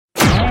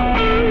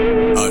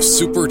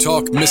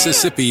SuperTalk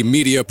Mississippi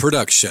Media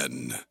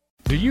Production.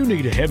 Do you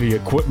need heavy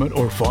equipment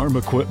or farm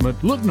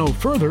equipment? Look no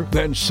further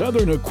than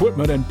Southern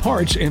Equipment and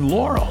Parts in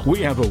Laurel. We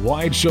have a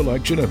wide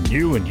selection of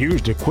new and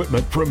used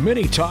equipment from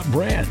many top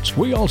brands.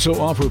 We also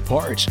offer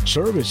parts,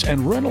 service,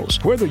 and rentals.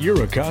 Whether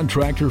you're a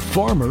contractor,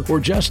 farmer, or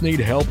just need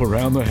help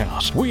around the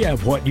house, we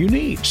have what you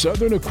need.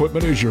 Southern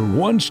Equipment is your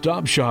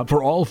one-stop shop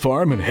for all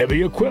farm and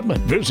heavy equipment.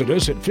 Visit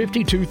us at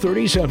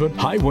 5237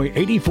 Highway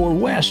 84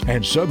 West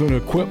and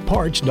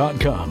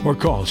SouthernEquipParts.com or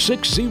call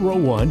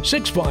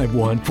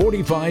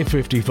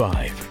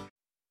 601-651-4555.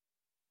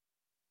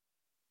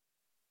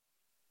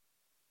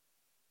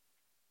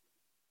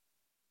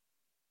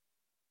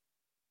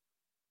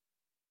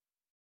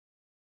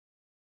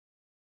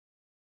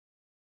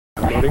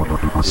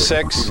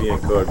 Six,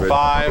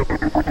 5,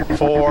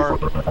 4,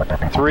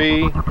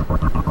 3,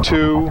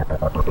 2,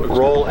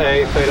 roll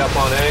A, fade up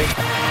on A.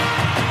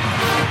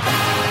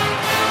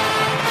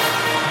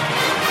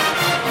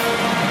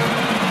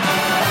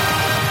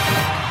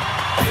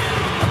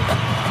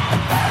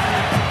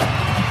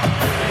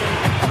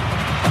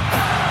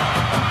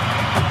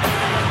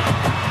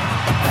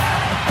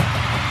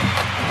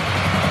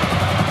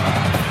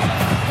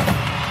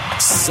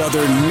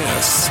 Southern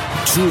Miss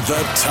to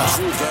the top.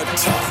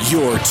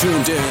 You're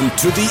tuned in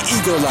to the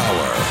Eagle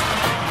Hour.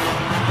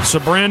 It's a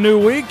brand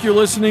new week. You're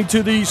listening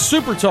to the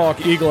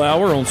SuperTalk Eagle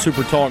Hour on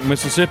SuperTalk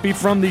Mississippi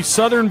from the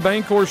Southern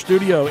Bancorp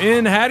Studio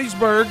in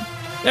Hattiesburg.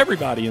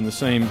 Everybody in the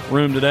same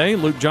room today.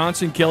 Luke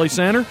Johnson, Kelly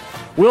Sander,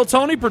 Will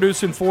Tony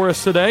producing for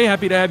us today.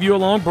 Happy to have you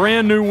along.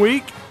 Brand new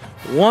week.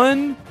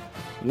 1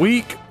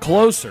 week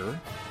closer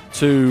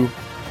to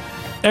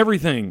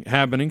everything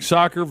happening.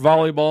 Soccer,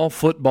 volleyball,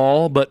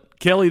 football, but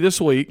Kelly, this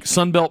week,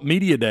 Sunbelt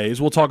Media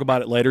Days. We'll talk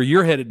about it later.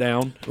 You're headed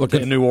down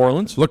in New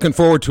Orleans. Looking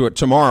forward to it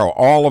tomorrow.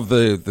 All of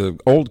the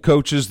old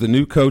coaches, the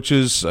new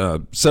coaches,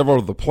 several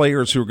of the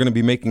players who are going to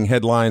be making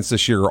headlines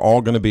this year are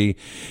all going to be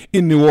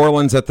in New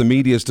Orleans at the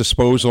media's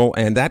disposal,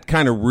 and that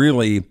kind of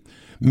really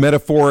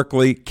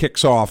metaphorically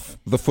kicks off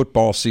the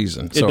football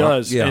season. So, it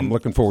does. Yeah, I'm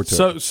looking forward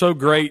to it. So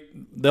great.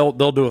 They'll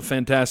do a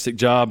fantastic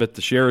job at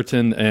the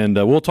Sheraton, and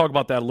we'll talk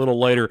about that a little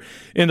later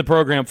in the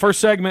program. First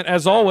segment,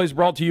 as always,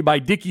 brought to you by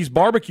Dickey's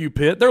Barbecue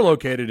Pit. They're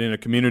located in a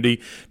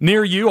community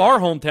near you, our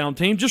hometown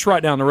team, just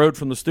right down the road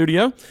from the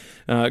studio.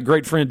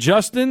 Great friend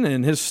Justin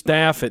and his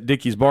staff at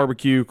Dickey's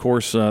Barbecue. Of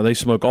course, they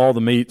smoke all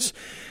the meats.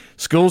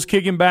 School's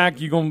kicking back.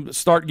 You're going to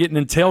start getting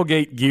in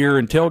tailgate gear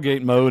and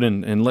tailgate mode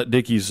and let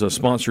Dickey's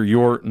sponsor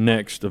your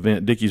next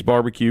event. Dickey's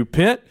Barbecue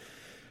Pit.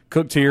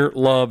 Cooked here,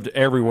 loved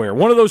everywhere.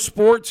 One of those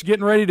sports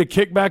getting ready to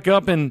kick back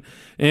up in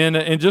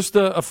just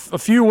a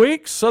few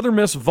weeks, Southern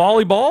Miss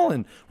volleyball.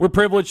 And we're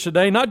privileged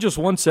today, not just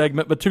one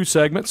segment, but two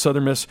segments.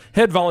 Southern Miss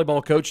head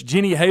volleyball coach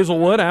Jenny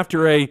Hazelwood,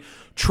 after a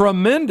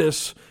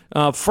tremendous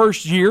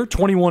first year,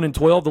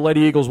 21-12, the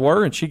Lady Eagles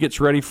were, and she gets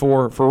ready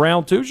for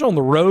round two. She's on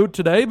the road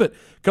today, but,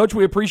 Coach,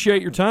 we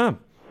appreciate your time.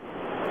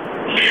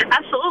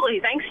 Absolutely.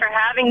 Thanks for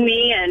having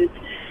me, and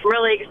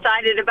really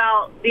excited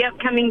about the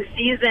upcoming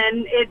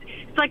season.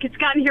 It's like it's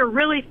gotten here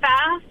really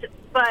fast,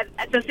 but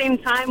at the same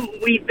time,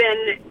 we've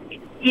been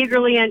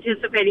eagerly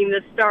anticipating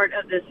the start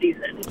of the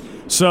season.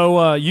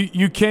 So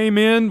you came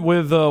in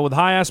with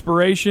high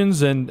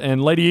aspirations,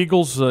 and Lady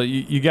Eagles,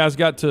 you guys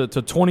got to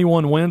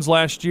 21 wins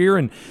last year,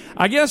 and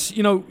I guess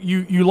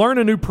you learn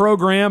a new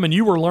program, and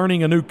you were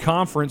learning a new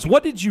conference.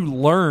 What did you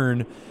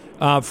learn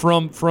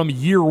from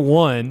year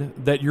one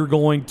that you're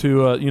going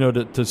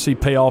to see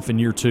pay off in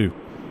year two?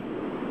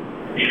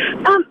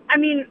 I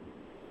mean,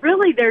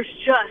 really, there's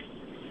just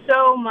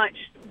so much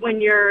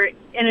when you're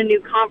in a new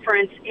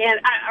conference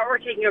and we're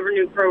taking over a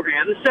new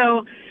program.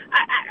 So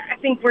I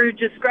think we're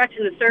just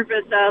scratching the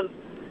surface of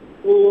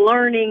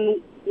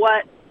learning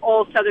what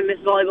all Southern Miss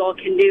volleyball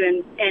can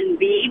do and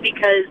be,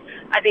 because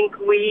I think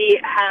we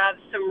have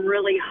some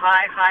really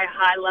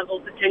high level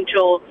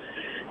potential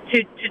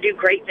to do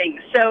great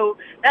things. So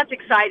that's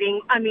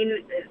exciting. I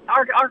mean,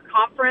 our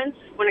conference,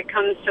 when it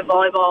comes to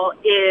volleyball,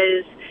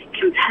 is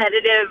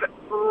competitive,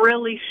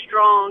 really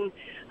strong,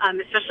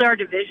 especially our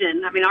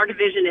division. I mean, our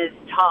division is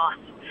tough.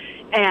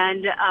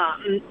 And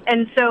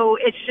so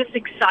it's just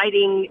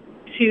exciting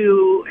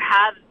to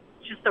have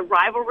just the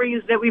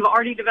rivalries that we've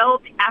already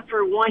developed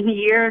after 1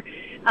 year.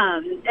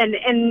 And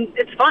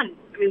it's fun.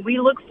 I mean, we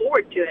look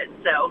forward to it.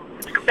 So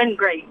it's been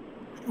great.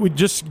 We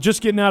just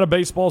getting out of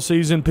baseball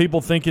season,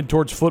 people thinking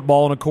towards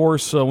football, and of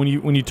course, when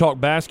you talk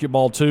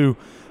basketball too,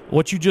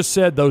 what you just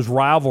said, those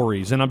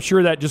rivalries, and I'm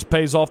sure that just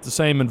pays off the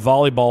same in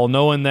volleyball,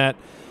 knowing that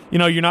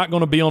you're not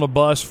going to be on a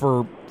bus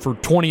for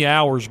 20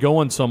 hours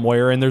going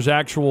somewhere, and there's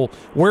actual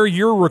where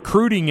you're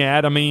recruiting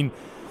at. I mean,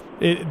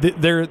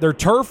 they're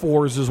turf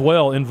wars as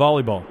well in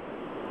volleyball.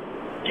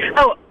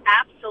 Oh,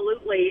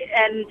 absolutely,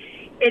 and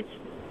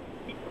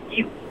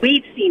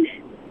we've seen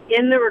it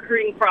in the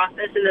recruiting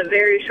process in the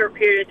very short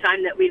period of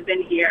time that we've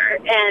been here.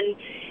 And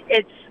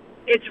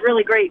it's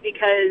really great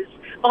because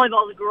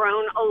volleyball has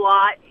grown a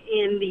lot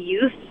in the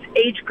youth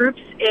age groups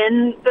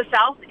in the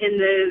South, in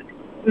the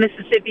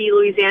Mississippi,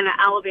 Louisiana,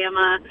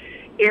 Alabama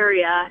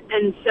area.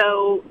 And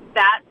so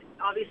that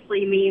obviously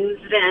obviously means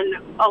then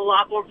a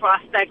lot more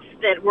prospects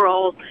that we're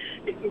all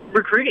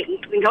recruiting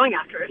and going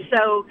after.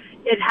 So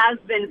it has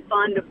been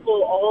fun to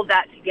pull all of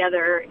that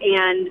together,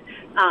 and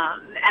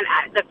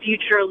the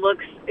future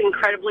looks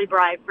incredibly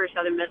bright for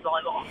Southern Miss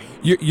volleyball.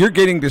 You're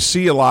getting to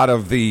see a lot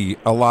of the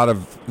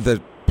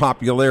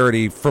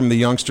popularity from the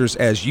youngsters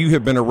as you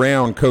have been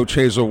around Coach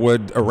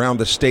Hazelwood, around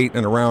the state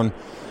and around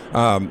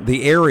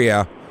the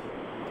area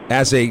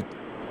as a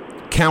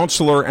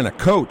counselor and a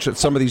coach at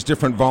some of these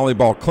different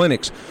volleyball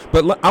clinics.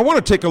 But I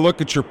want to take a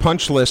look at your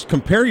punch list.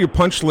 Compare your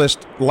punch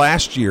list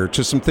last year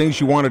to some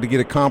things you wanted to get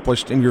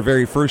accomplished in your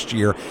very first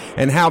year,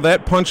 and how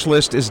that punch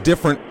list is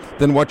different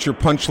than what your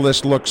punch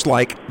list looks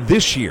like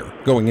this year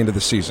going into the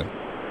season.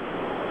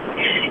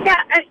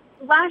 Yeah,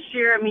 last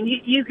year, I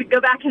mean, you could go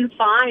back and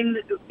find,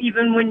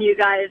 even when you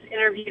guys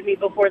interviewed me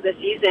before the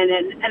season,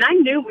 and I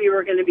knew we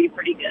were going to be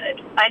pretty good.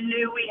 I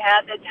knew we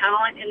had the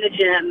talent in the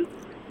gym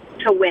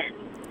to win.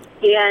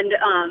 And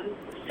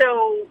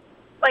so,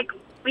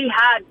 we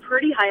had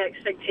pretty high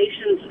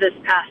expectations this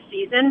past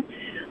season.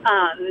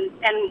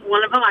 And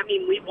one of them, I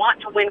mean, we want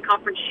to win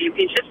conference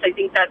championships. I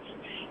think that's,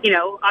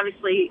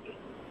 obviously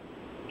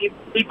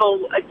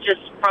people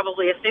just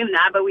probably assume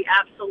that, but we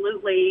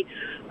absolutely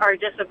are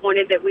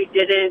disappointed that we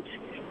didn't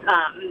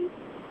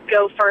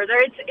go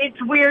further. It's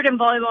weird in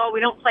volleyball. We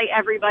don't play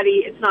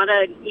everybody. It's not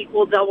an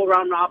equal double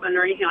round robin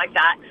or anything like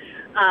that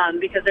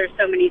because there's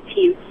so many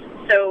teams.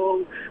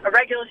 So a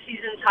regular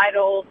season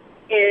title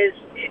is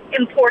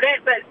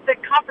important, but the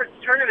conference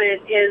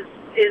tournament is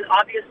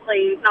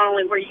obviously not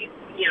only where you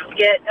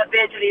get a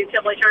bid to the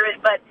NCAA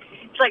tournament, but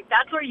it's like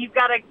that's where you've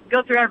got to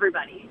go through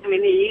everybody. I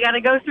mean, you got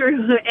to go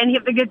through any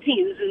of the good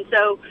teams, and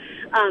so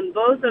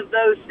both of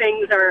those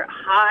things are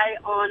high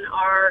on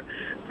our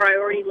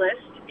priority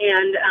list.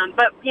 And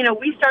but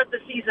we start the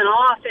season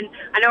off, and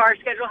I know our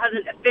schedule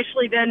hasn't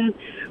officially been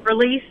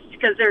released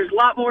because there's a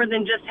lot more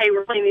than just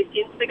we're playing these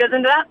teams that goes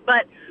into that,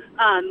 but.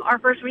 Our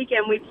first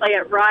weekend we play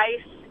at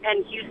Rice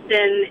and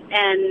Houston,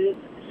 and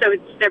so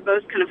they're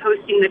both kind of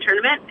hosting the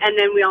tournament. And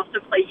then we also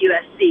play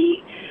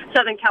USC,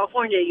 Southern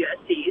California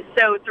USC.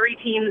 So 3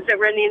 teams that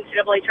were in the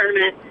NCAA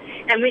tournament,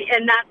 and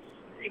that's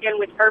again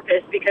with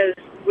purpose because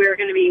we're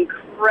going to be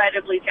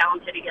incredibly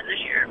talented again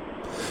this year.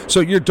 So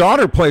your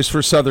daughter plays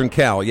for Southern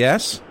Cal,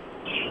 yes?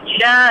 She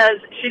does,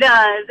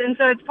 and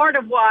so it's part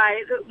of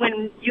why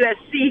when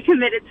USC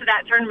committed to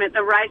that tournament,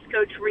 the Rice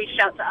coach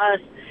reached out to us.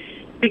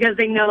 Because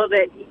they know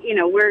that,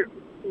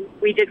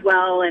 we did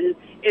well and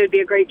it would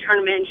be a great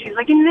tournament. And she's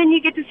like, and then you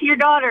get to see your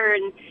daughter.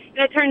 And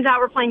it turns out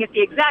we're playing at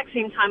the exact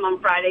same time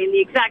on Friday and the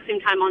exact same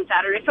time on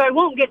Saturday. So I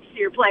won't get to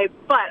see her play,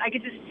 but I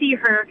get to see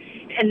her.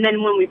 And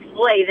then when we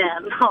play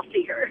them, I'll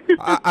see her.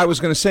 I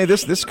was going to say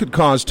this could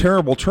cause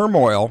terrible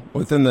turmoil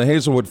within the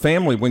Hazelwood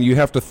family when you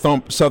have to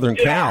thump Southern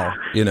Cal.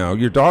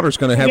 Your daughter's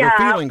going to have her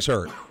feelings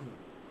hurt.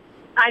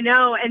 I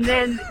know. And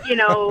then,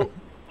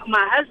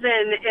 my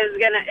husband is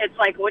going to, it's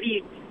like, what do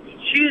you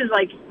choose,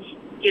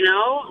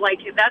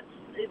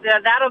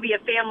 that'll be a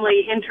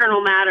family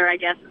internal matter, I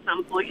guess, at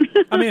some point.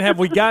 I mean, have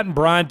we gotten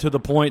Brian to the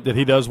point that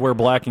he does wear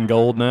black and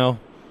gold now?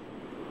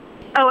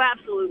 Oh,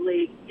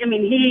 absolutely. I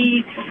mean,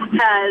 he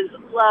has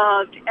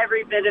loved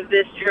every bit of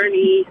this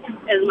journey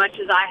as much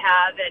as I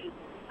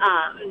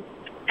have,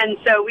 and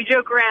so we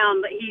joke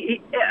around that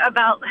he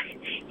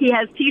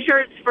has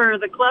T-shirts for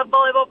the club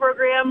volleyball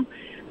program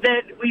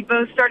that we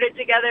both started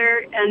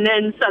together, and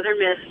then Southern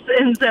Miss,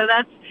 and so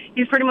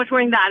he's pretty much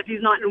wearing that if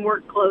he's not in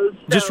work clothes.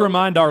 So, just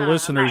remind our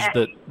listeners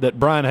that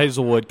Brian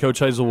Hazelwood, Coach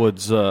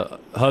Hazelwood's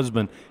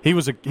husband, he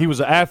was an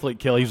athlete,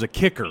 Kelly. He was a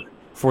kicker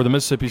for the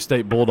Mississippi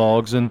State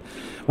Bulldogs, and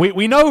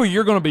we know who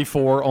you're going to be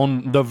for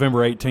on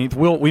November 18th.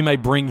 We may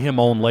bring him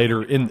on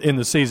later in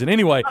the season.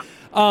 Anyway,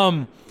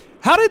 how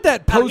did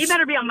that post? You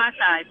better be on my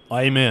side.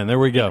 Amen. There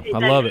we go. I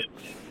love it.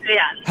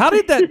 Yeah. How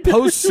did that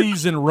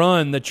postseason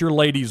run that your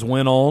ladies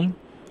went on?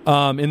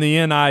 In the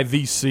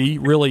NIVC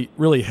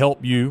really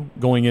help you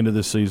going into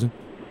this season?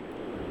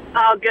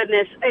 Oh,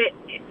 goodness.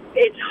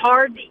 It's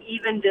hard to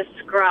even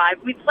describe.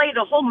 We played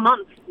a whole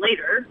month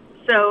later,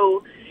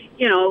 so,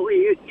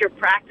 you're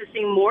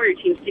practicing more,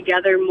 your team's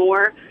together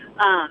more,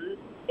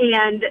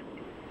 and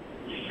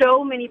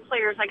so many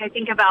players, like I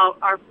think about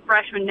our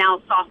freshman, now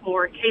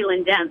sophomore,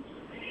 Kaylin Dents.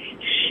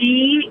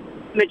 She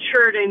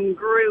matured and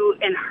grew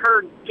in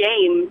her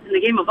game, in the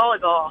game of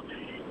volleyball,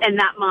 in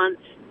that month,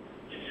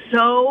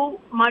 so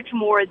much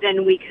more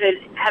than we could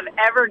have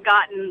ever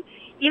gotten,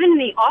 even in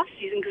the off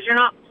season, because you're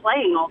not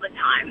playing all the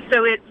time.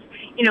 So it's,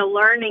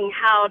 learning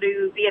how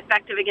to be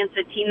effective against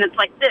a team that's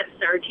like this,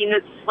 or a team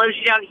that slows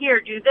you down here,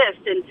 do this,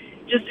 and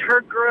just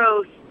her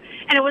growth.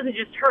 And it wasn't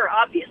just her,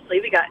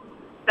 obviously. We got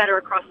better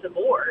across the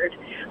board.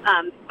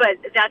 But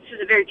that's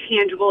just a very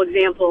tangible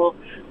example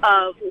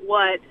of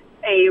what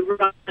a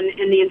run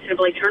in the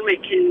NCAA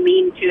tournament can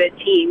mean to a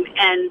team.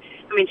 And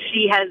I mean,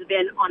 she has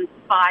been on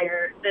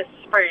fire this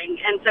spring,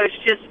 and so it's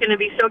just going to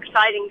be so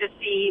exciting to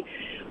see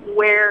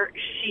where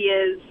she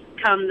is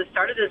come the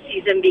start of the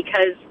season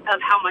because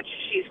of how much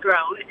she's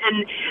grown.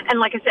 And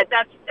like I said,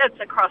 that's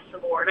across the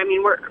board. I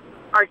mean,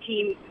 our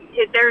team.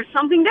 There's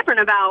something different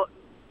about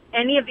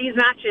any of these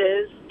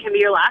matches can be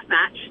your last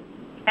match.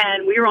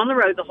 And we were on the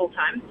road the whole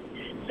time.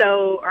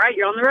 So, all right,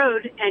 you're on the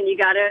road, and you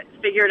got to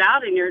figure it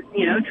out, and you're,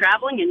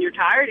 traveling, and you're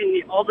tired,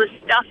 and all this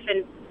stuff,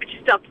 but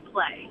you still have to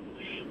play.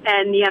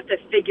 And you have to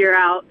figure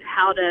out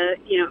how to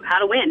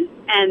win.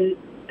 And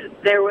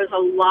there was a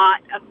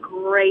lot of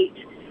great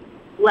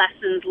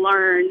lessons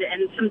learned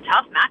and some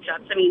tough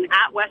matchups. I mean,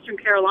 at Western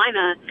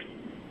Carolina,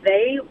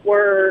 they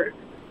were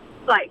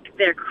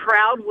their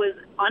crowd was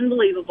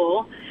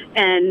unbelievable,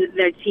 and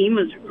their team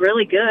was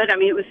really good. I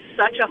mean, it was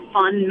such a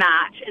fun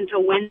match, and to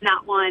win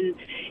that one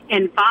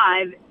in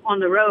 5 on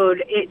the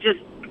road, it's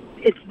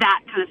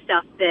that kind of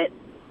stuff that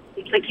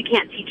it's like you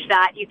can't teach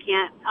that, you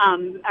can't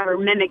ever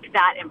mimic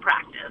that in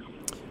practice.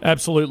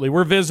 Absolutely.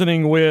 We're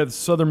visiting with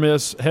Southern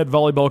Miss head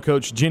volleyball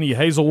coach Jenny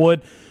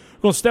Hazelwood.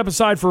 We're going to step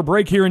aside for a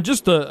break here in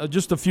just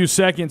a few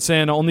seconds,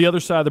 and on the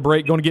other side of the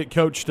break, going to get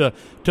Coach to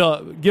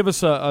give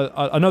us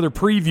another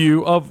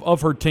preview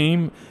of her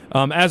team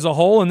as a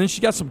whole, and then she's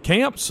got some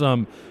camps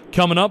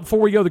coming up. Before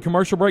we go to the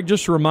commercial break,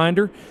 just a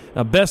reminder,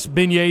 best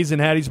beignets in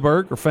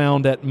Hattiesburg are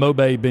found at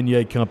Maubé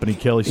Beignet Company,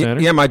 Kelly Center.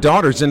 Yeah, my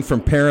daughter's in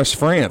from Paris,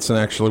 France, and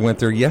actually went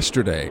there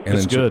yesterday.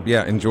 And good.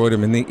 Yeah, enjoyed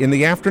them in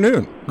the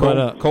afternoon.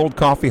 Cold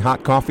coffee,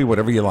 hot coffee,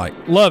 whatever you like.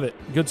 Love it.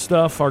 Good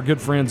stuff. Our good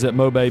friends at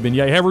Maubé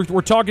Beignet. Hey,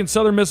 we're talking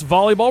Southern Miss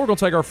volleyball. We're going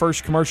to take our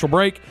first commercial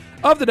break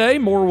of the day.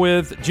 More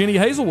with Jenny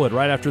Hazelwood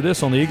right after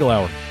this on the Eagle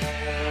Hour.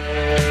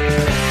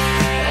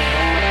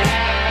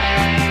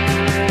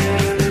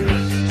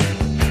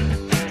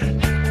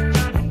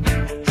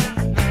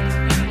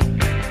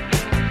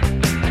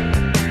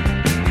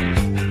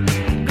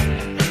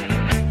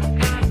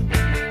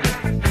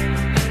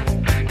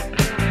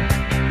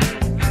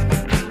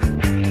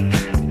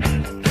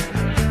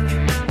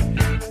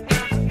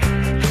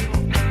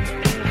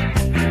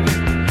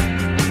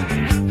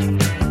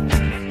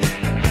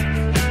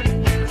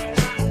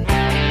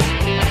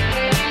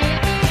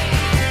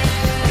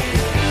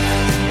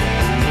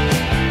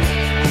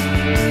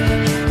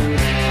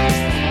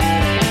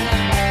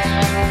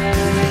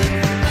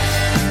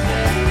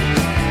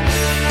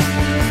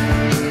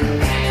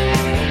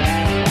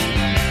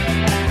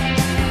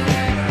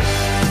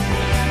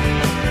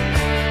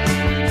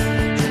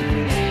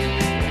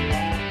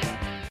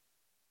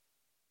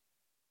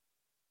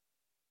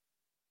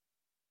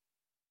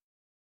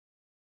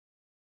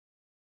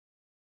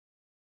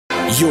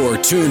 You're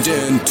tuned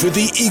in to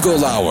the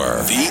Eagle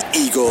Hour. The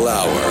Eagle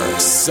Hour.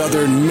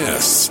 Southern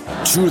Miss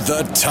to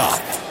the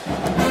top.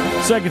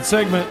 Second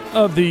segment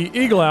of the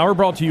Eagle Hour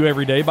brought to you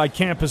every day by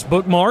Campus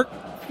Bookmark.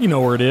 You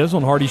know where it is,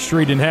 on Hardy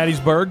Street in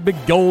Hattiesburg. Big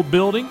gold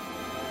building.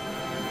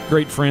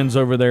 Great friends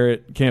over there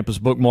at Campus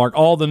Bookmark.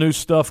 All the new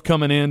stuff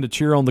coming in to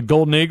cheer on the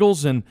Golden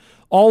Eagles and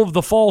all of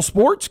the fall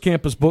sports,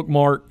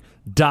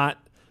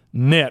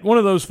 campusbookmark.net. One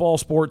of those fall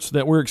sports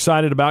that we're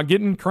excited about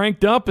getting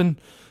cranked up in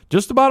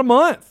just about a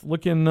month.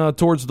 Looking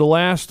towards the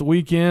last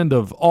weekend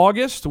of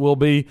August will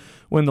be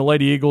when the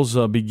Lady Eagles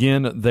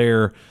begin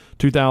their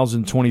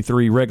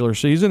 2023 regular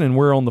season. And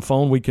we're on the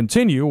phone. We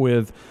continue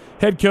with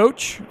head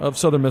coach of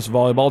Southern Miss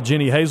Volleyball,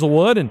 Jenny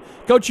Hazelwood. And,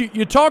 Coach,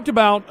 you talked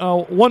about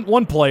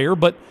one player,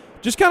 but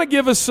just kind of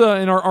give us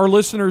and our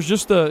listeners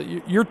just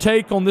your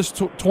take on this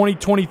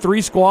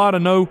 2023 squad. I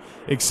know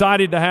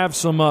excited to have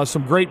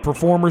some great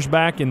performers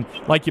back, and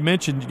like you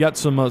mentioned, you got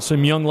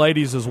some young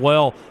ladies as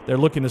well. They're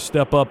looking to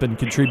step up and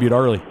contribute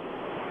early.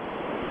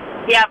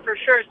 Yeah, for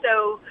sure.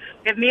 So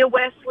we have Mia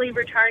Wesley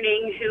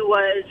returning, who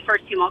was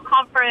first team all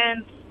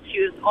conference. She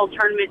was all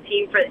tournament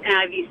team for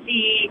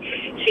NIVC.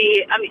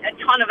 A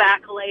ton of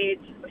accolades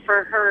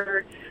for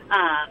her.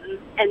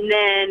 And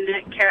then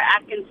Kara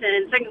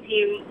Atkinson, second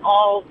team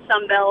all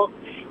Sun Belt.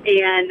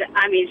 And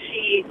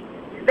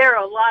there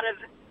are a lot of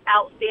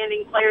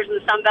outstanding players in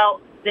the Sun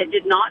Belt that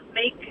did not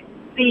make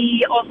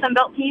the all Sun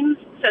Belt teams.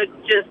 So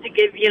just to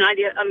give you an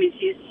idea,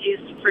 she's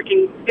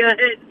freaking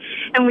good,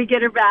 and we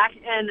get her back.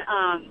 And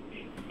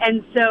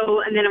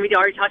then we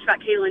already talked about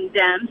Kaylin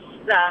Demps.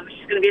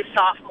 She's going to be a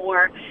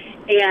sophomore,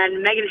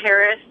 and Megan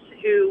Harris,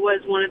 who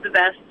was one of the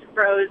best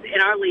pros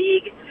in our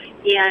league.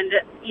 And,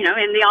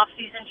 in the off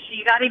season,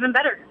 she got even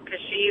better because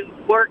she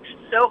worked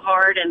so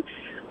hard. And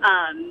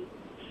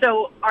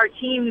so our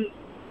team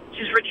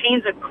just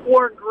retains a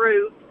core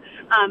group.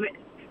 Of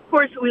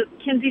course,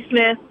 Kinsey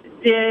Smith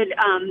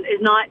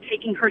is not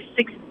taking her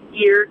 6th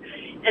year.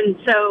 And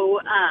so,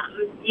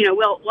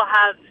 we'll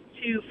have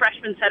 2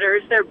 freshman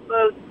setters. They're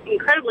both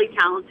incredibly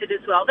talented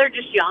as well. They're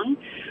just young.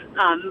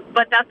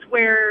 But that's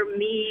where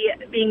me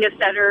being a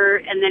setter,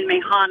 and then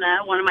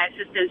Mehana, one of my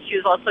assistants, she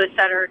was also a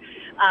setter.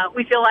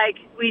 We feel like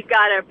we've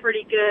got a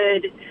pretty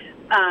good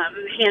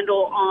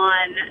handle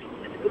on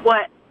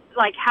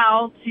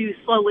how to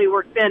slowly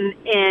work them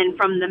in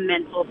from the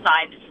mental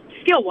side.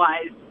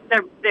 Skill-wise,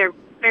 they're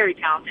very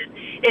talented.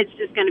 It's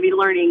just going to be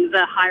learning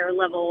the higher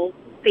level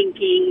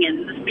thinking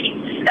and the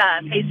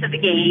pace of the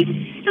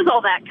game, just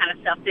all that kind of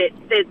stuff that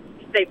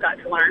they've got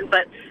to learn.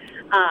 But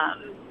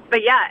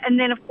yeah, and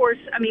then of course,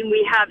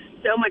 we have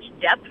so much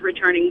depth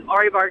returning.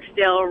 Ari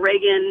Barksdale,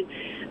 Reagan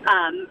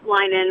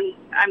Linen.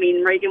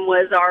 Reagan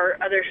was our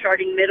other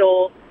starting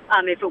middle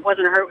If it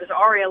wasn't her, it was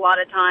Ari a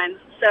lot of times.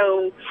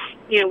 So,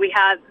 we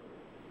have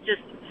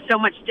just so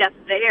much depth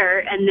there.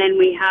 And then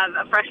we have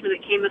a freshman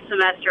that came a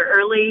semester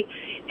early,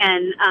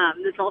 and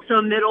it's also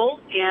a middle.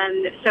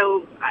 And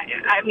so,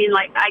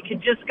 I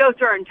could just go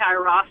through our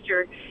entire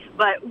roster,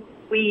 but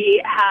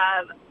we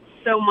have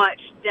so much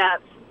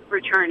depth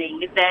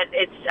returning that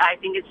I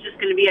think it's just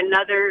going to be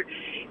another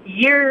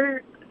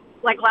year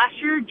like last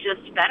year,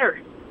 just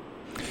better.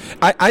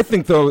 I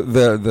think, though,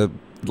 the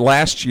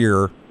last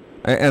year,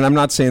 and I'm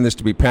not saying this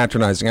to be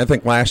patronizing, I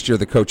think last year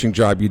the coaching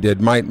job you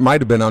did might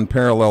have been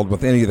unparalleled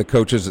with any of the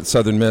coaches at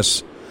Southern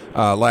Miss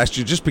last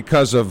year, just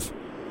because of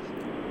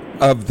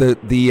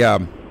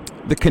the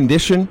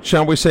condition,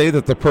 shall we say,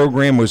 that the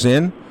program was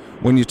in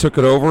when you took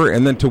it over,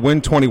 and then to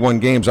win 21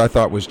 games, I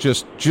thought was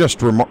just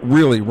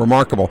really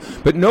remarkable.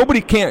 But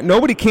nobody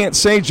can't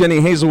say, Jenny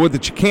Hazelwood,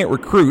 that you can't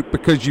recruit,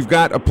 because you've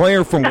got a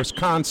player from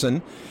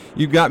Wisconsin,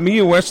 you've got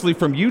Mia Wesley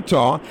from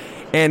Utah,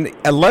 and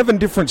 11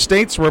 different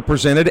states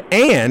represented,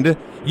 and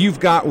you've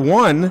got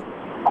one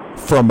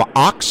from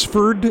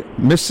Oxford,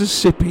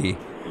 Mississippi.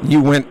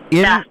 You went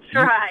in. That's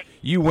right.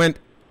 You went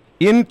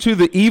into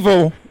the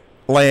evil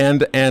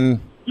land and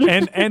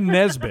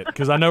Nesbitt,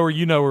 because I know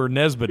where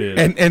Nesbitt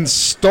is, and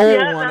stole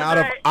one out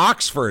of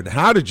Oxford.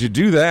 How did you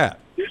do that?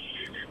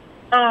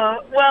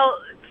 Well,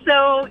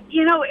 so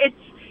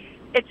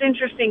it's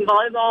interesting.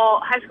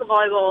 Volleyball, high school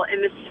volleyball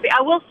in Mississippi.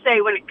 I will say,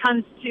 when it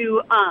comes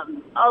to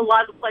a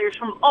lot of the players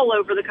from all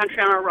over the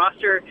country on our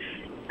roster,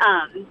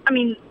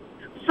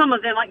 some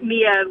of them, like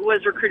Mia,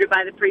 was recruited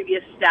by the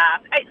previous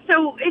staff.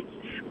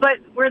 But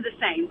we're the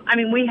same.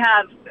 We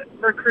have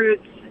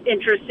recruits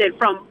interested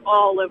from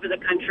all over the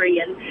country,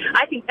 and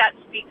I think that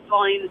speaks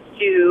volumes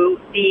to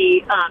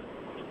the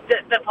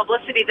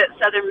publicity that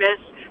Southern Miss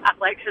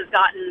athletics has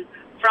gotten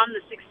from the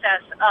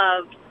success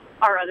of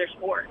our other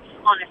sports,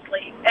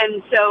 honestly.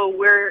 And so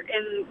we're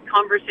in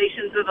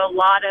conversations with a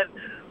lot of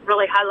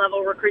really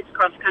high-level recruits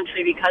across the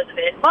country because of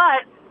it.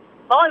 But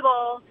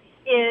volleyball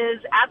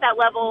is at that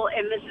level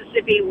in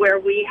Mississippi where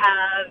we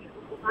have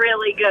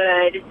really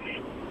good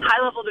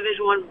high-level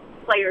Division I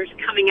players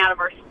coming out of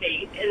our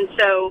state. And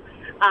so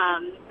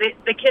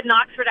the kid in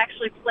Oxford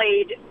actually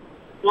played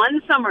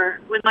one summer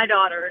with my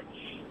daughter.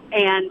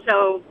 And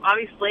so,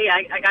 obviously,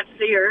 I got to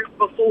see her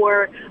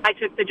before I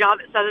took the job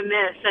at Southern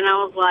Miss. And I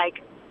was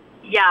like,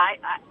 yeah,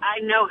 I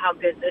know how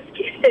good this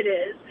kid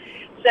is.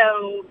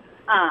 So,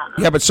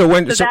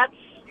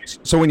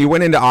 so when you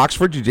went into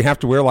Oxford, did you have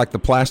to wear like the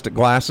plastic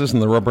glasses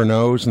and the rubber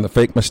nose and the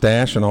fake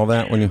mustache and all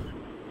that when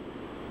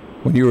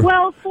you were?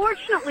 Well,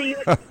 fortunately,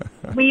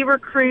 we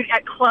recruit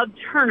at club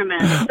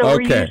tournaments, so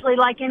we're usually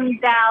like in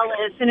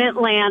Dallas and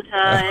Atlanta,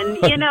 and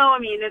it's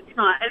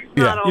not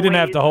always. You didn't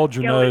have to hold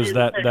your nose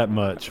that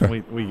much.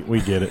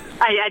 We get it.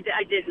 I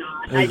did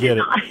not. I get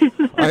it.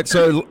 All right,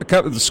 so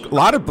a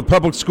lot of the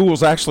public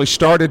schools actually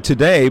started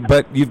today,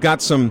 but you've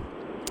got some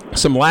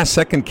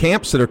last-second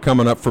camps that are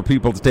coming up for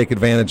people to take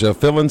advantage of.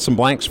 Fill in some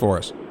blanks for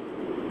us.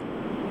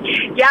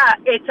 Yeah,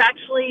 it's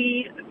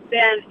actually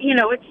been,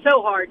 it's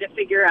so hard to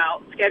figure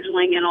out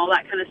scheduling and all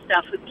that kind of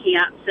stuff with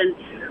camps. And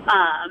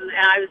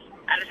I was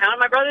out of town at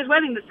my brother's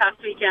wedding this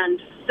past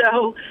weekend.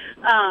 So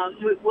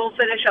we'll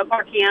finish up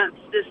our camps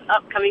this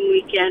upcoming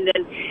weekend.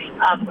 And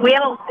we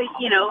have,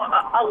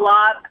 a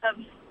lot of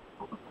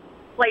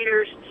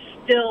players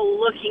still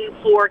looking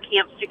for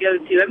camps to go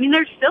to.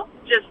 There's still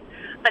just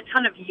a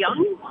ton of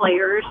young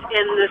players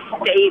in the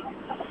state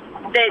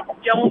that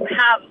don't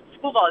have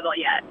school volleyball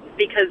yet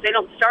because they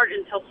don't start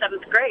until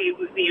 7th grade.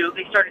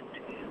 They start at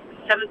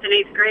 7th and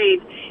 8th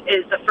grade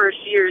is the first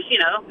years,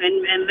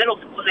 and middle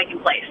school taking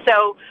place.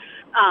 So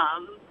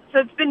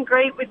it's been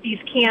great with these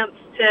camps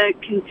to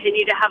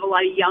continue to have a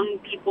lot of young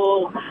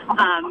people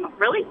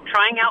really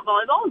trying out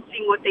volleyball and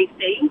seeing what they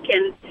think,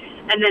 and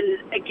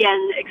then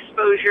again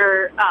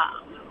exposure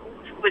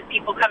with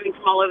people coming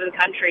from all over the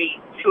country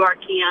to our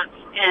camps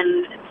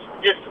and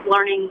just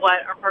learning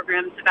what our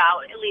program's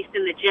about, at least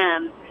in the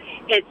gym.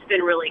 It's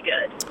been really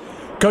good.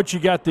 Coach, you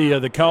got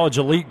the College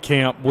Elite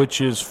Camp, which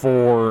is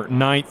for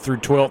 9th through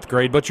 12th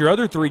grade, but your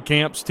other three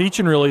camps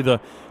teaching really the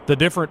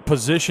different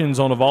positions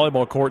on a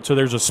volleyball court, so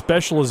there's a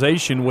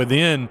specialization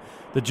within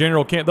the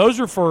general camp. Those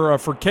are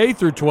for K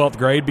through 12th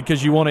grade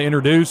because you want to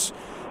introduce,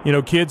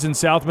 kids in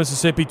South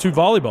Mississippi to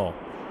volleyball.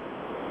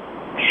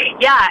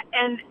 Yeah,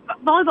 and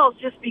volleyball is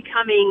just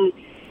becoming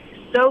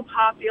so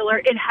popular.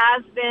 It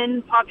has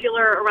been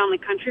popular around the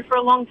country for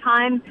a long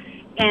time,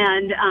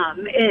 and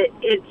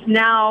it's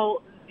now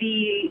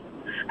we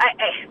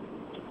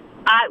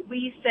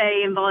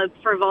say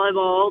for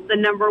volleyball the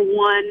number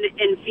one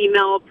in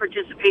female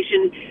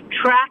participation.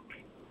 Track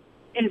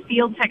and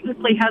field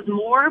technically has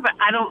more, but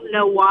I don't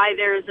know why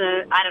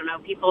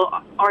people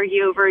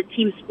argue over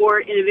team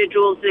sport,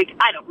 individuals.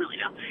 I don't really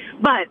know,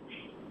 but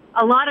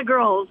a lot of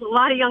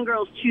young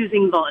girls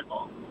choosing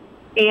volleyball,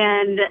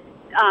 and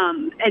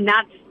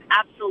that's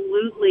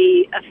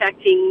absolutely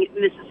affecting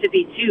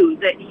Mississippi too.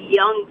 That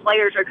young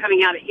players are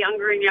coming out at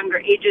younger and younger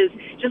ages,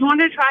 just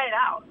wanting to try it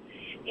out.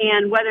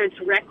 And whether it's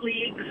rec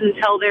leagues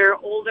until they're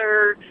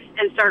older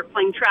and start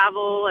playing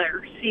travel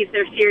or see if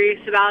they're serious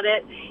about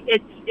it,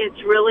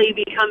 it's really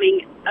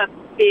becoming a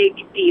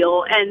big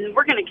deal. And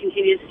we're going to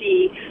continue to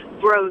see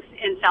growth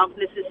in South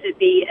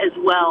Mississippi as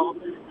well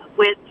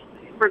with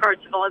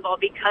regards to volleyball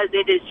because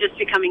it is just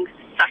becoming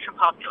such a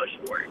popular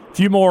sport.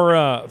 Few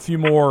more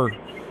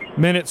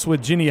minutes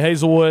with Jenny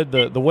Hazelwood,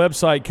 the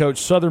website, Coach,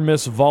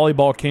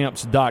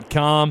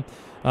 SouthernMissVolleyballCamps.com.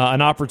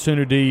 An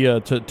opportunity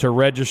to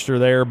register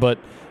there, but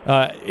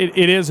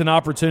it is an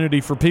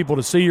opportunity for people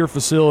to see your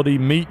facility,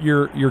 meet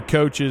your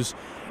coaches,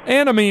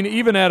 and I mean,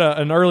 even at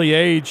an early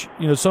age,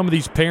 some of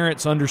these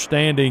parents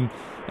understanding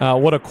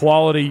what a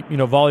quality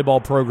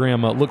volleyball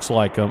program looks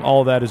like.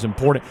 All of that is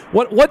important.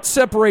 What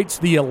separates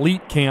the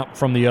elite camp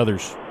from the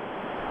others?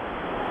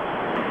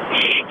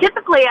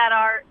 Typically, at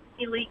our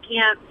elite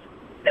camps,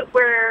 that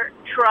we're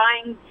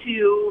trying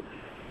to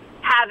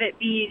have it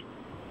be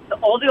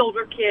all the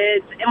older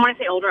kids, and when I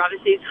say older,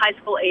 obviously it's high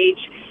school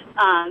age.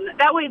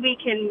 That way we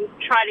can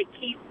try to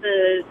keep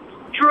the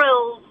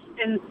drills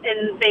and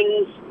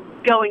things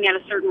going at a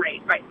certain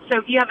rate, right? So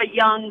if you have a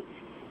young,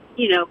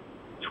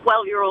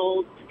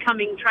 12-year-old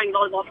trying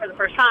volleyball for the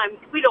first time,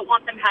 we don't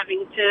want them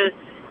having to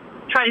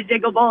try to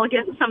dig a ball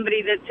against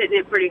somebody that's hitting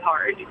it pretty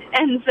hard.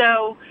 And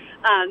so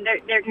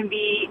there can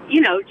be,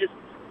 just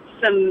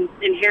some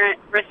inherent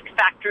risk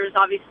factors,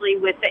 obviously,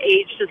 with the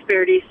age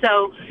disparity.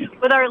 So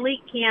with our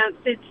elite camps,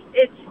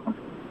 it's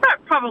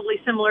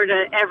probably similar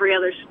to every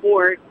other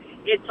sport.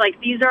 It's like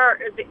these are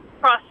the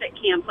CrossFit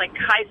camps, like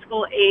high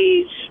school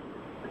age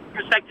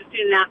prospective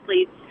student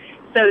athletes,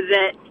 so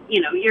that,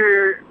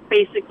 you're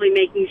basically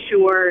making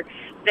sure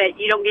that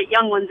you don't get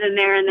young ones in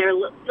there and they're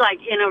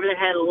like in over their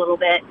head a little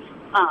bit.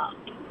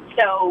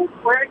 So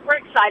we're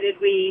excited.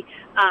 We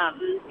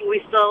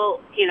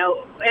still,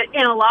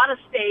 in a lot of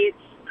states,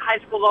 high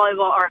school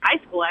volleyball, or high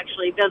school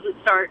actually, doesn't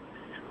start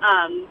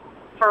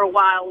for a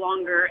while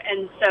longer,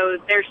 and so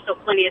there's still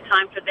plenty of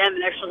time for them,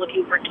 and they're still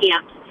looking for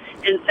camps.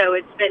 And so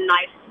it's been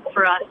nice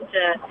for us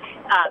to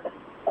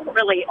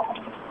really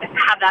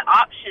have that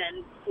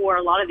option for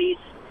a lot of these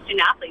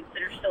student athletes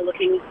that are still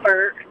looking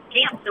for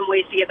camps and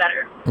ways to get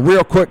better.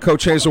 Real quick,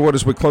 Coach Hazelwood,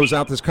 as we close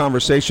out this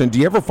conversation, do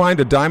you ever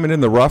find a diamond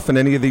in the rough in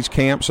any of these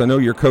camps? I know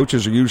your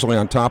coaches are usually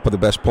on top of the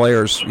best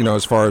players,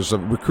 as far as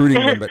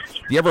recruiting them, but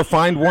do you ever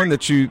find one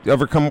that you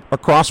ever come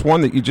across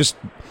one that you just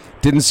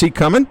didn't see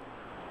coming?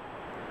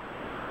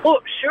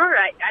 Well, sure.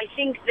 I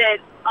think that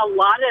a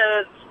lot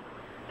of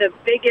the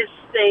biggest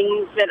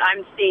things that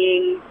I'm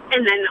seeing,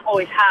 and then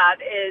always have,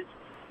 is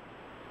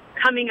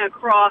coming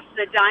across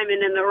the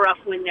diamond in the rough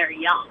when they're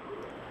young.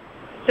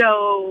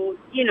 So,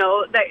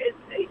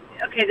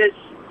 this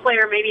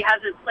player maybe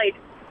hasn't played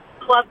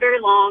club very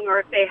long, or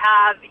if they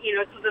have,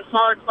 it's with a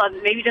smaller club,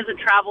 maybe doesn't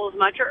travel as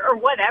much or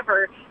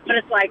whatever, but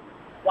it's like,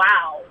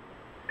 wow,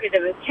 the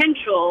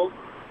potential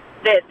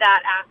that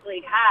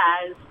athlete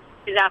has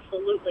is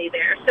absolutely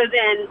there. So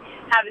then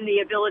having the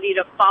ability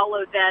to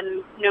follow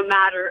them no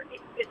matter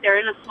if they're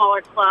in a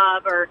smaller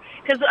club, or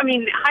because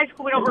high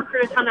school, we don't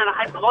recruit a ton out of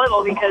high school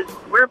volleyball because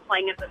we're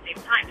playing at the same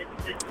time.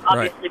 It's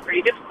obviously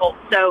pretty difficult.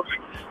 So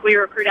we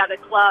recruit out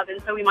of club, and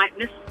so we might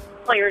miss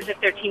players if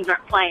their teams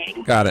aren't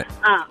playing. Got it.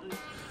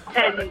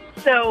 And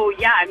so,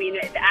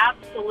 it's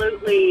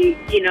absolutely,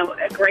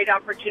 a great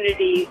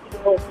opportunity.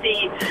 We'll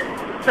see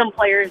some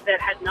players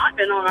that had not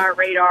been on our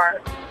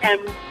radar,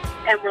 and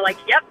we're like,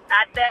 yep,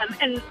 at them.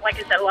 And like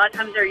I said, a lot of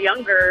times they're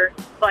younger,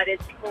 but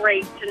it's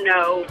great to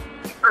know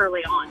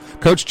early on.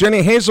 Coach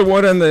Jenny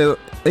Hazelwood and the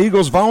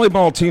Eagles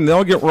volleyball team,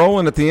 they'll get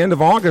rolling at the end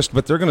of August,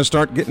 but they're going to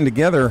start getting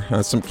together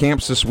some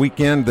camps this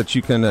weekend that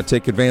you can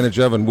take advantage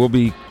of, and we'll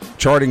be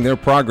charting their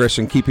progress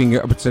and keeping you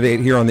up to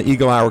date here on the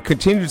Eagle Hour.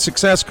 Continued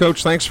success,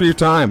 Coach. Thanks for your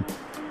time.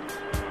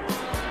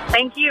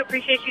 Thank you.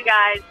 Appreciate you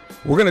guys.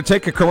 We're going to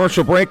take a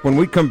commercial break. When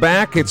we come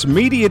back, it's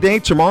Media Day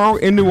tomorrow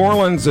in New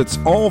Orleans. It's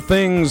all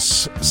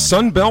things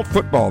Sunbelt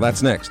football.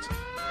 That's next.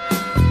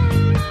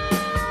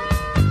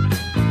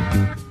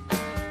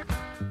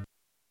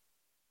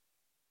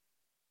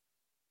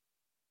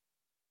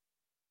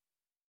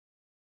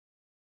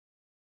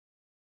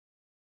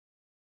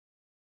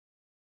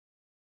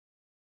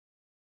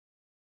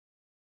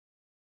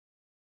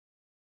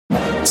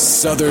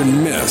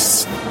 Southern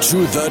Miss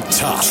to the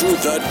top. To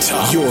the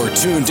top. You're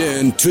tuned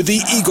in to the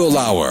Eagle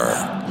Hour.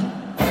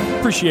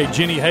 Appreciate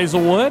Jenny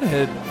Hazelwood,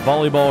 head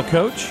volleyball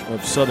coach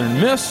of Southern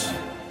Miss,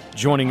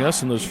 joining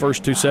us in those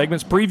first two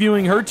segments,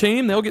 previewing her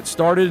team. They'll get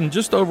started in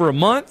just over a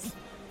month.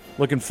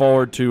 Looking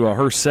forward to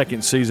her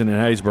second season in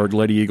Haysburg.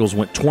 Lady Eagles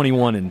went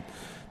 21-12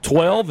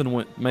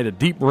 and made a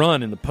deep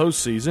run in the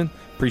postseason.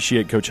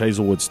 Appreciate Coach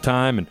Hazelwood's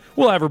time, and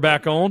we'll have her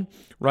back on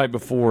right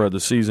before the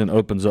season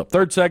opens up.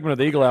 Third segment of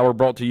the Eagle Hour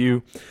brought to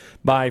you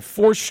by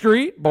 4th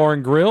Street Bar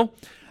and Grill.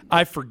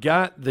 I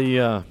forgot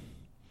the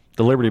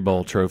Liberty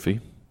Bowl trophy.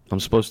 I'm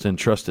supposed to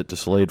entrust it to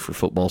Slade for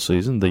football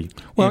season, the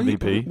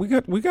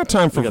MVP. We got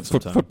time for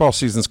football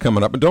season's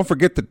coming up. And don't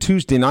forget the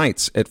Tuesday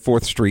nights at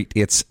 4th Street.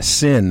 It's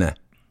Sin.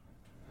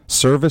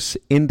 Service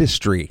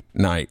Industry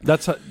Night.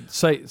 That's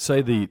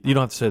say the. You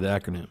don't have to say the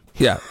acronym.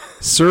 Yeah,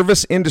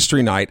 Service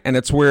Industry Night, and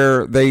it's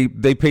where they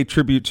pay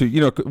tribute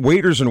to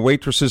waiters and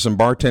waitresses and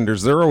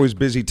bartenders. They're always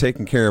busy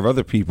taking care of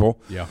other people.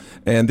 Yeah,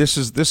 and this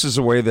is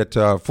a way that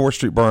 4th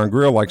Street Bar and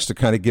Grill likes to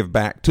kind of give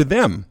back to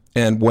them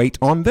and wait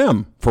on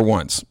them for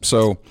once.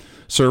 So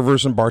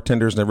servers and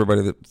bartenders and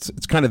everybody,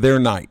 it's kind of their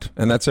night,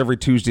 and that's every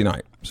Tuesday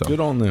night. So good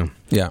on them.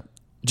 Yeah.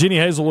 Jeannie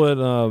Hazelwood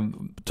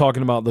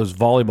talking about those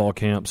volleyball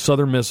camps,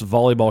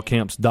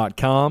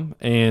 southernmissvolleyballcamps.com,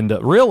 and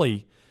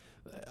really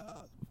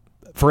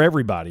for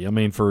everybody. I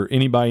mean, for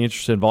anybody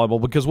interested in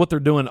volleyball, because what they're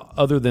doing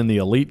other than the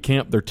elite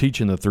camp, they're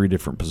teaching the 3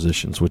 different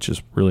positions, which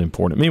is really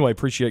important. Anyway,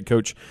 appreciate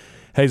Coach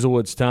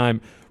Hazelwood's time.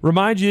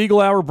 Remind you,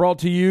 Eagle Hour brought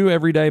to you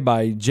every day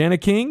by Jana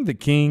King, the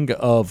king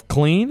of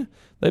clean.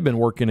 They've been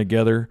working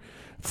together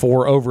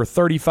for over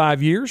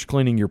 35 years,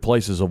 cleaning your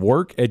places of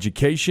work,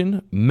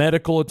 education,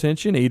 medical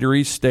attention,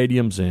 eateries,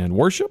 stadiums, and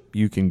worship.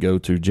 You can go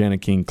to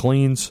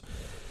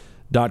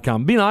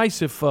JanaKingCleans.com. Be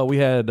nice if we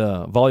had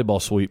volleyball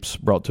sweeps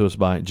brought to us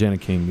by Jana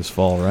King this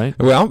fall, right?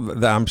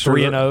 Well, I'm sure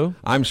 3-0.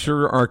 I'm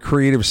sure our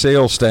creative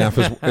sales staff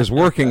is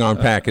working on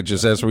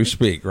packages as we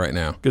speak right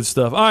now. Good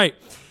stuff. All right.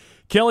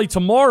 Kelly,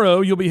 tomorrow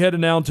you'll be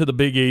heading down to the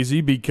Big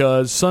Easy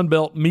because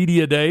Sunbelt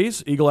Media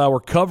Days, Eagle Hour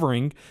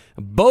covering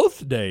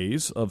both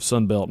days of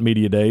Sunbelt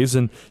Media Days.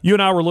 And you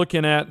and I were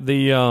looking at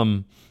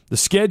the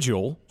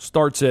schedule.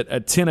 Starts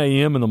at 10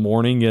 a.m. in the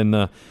morning,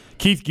 and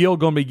Keith Gill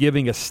going to be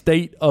giving a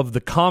State of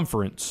the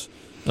Conference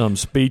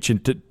speech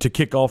and to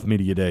kick off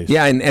Media Days.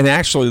 Yeah, and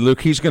actually, Luke,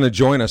 he's going to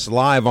join us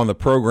live on the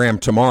program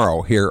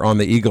tomorrow here on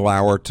the Eagle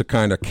Hour to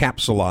kind of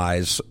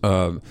capsulize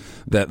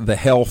the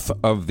health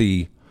of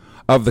the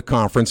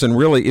conference. And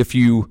really, if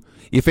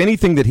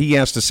anything that he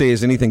has to say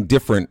is anything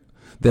different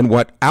than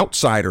what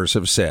outsiders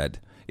have said,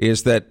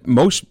 is that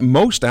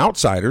most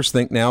outsiders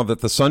think now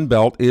that the Sun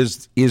Belt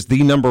is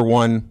the number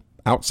one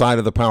outside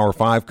of the Power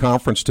 5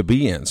 conference to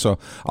be in. So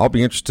I'll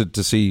be interested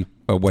to see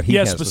what he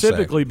has to say.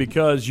 Specifically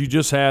because you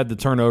just had the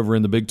turnover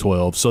in the Big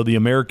 12, so the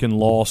American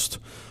lost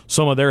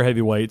some of their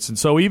heavyweights, and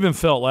so even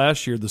felt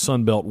last year the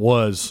Sun Belt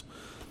was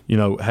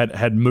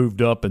had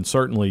moved up, and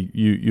certainly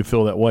you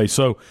feel that way.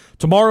 So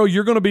tomorrow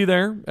you're going to be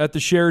there at the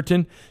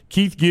Sheraton.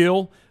 Keith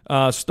Gill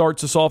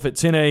starts us off at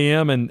 10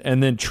 a.m.,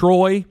 and then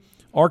Troy,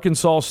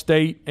 Arkansas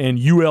State, and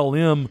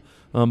ULM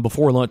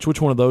before lunch. Which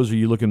one of those are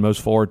you looking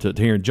most forward to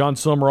hearing? John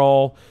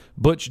Sumrall,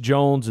 Butch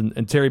Jones,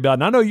 and Terry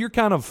Bowden. I know you're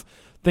kind of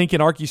thinking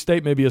Arky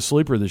State may be a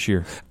sleeper this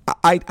year.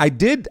 I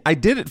did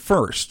at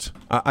first.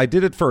 I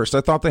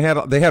thought they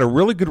had a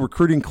really good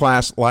recruiting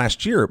class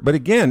last year, but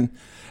again,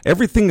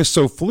 everything is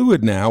so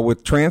fluid now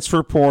with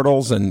transfer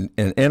portals and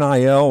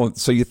NIL,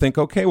 so you think,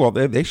 okay, well,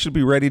 they should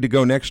be ready to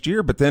go next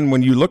year. But then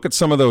when you look at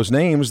some of those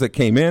names that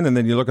came in, and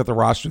then you look at the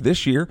roster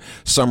this year,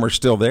 some are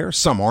still there,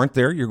 some aren't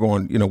there. You're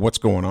going, what's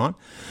going on?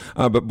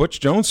 But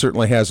Butch Jones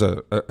certainly has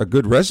a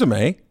good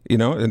resume,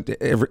 and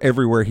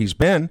everywhere he's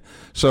been.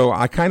 So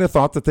I kind of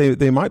thought that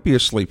they might be a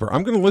sleeper.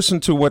 I'm going to listen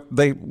to what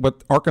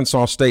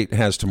Arkansas State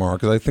has tomorrow,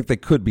 because I think they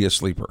could be a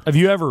sleeper. Have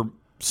you ever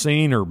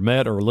seen or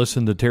met or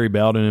listened to Terry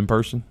Bowden in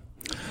person?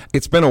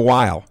 It's been a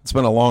while. It's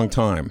been a long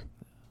time.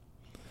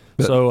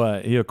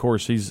 So he, of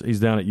course, he's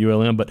down at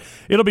ULM, but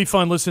it'll be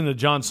fun listening to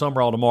John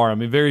Sumrall tomorrow. I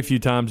mean, very few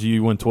times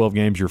you win 12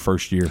 games your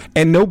first year,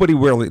 and nobody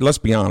really. Let's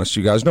be honest,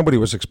 you guys. Nobody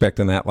was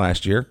expecting that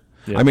last year.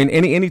 Yeah. I mean,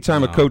 any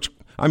time a coach.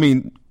 I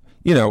mean,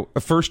 a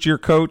first year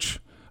coach.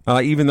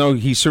 Even though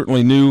he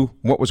certainly knew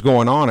what was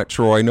going on at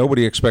Troy,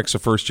 nobody expects a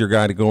first-year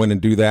guy to go in and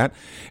do that.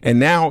 And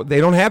now they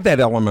don't have that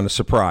element of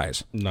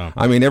surprise. No.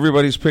 I mean,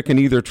 everybody's picking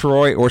either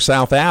Troy or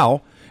South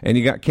Al, and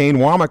you got Kane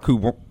Womack,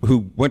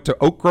 who went to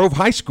Oak Grove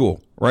High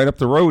School right up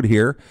the road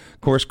here.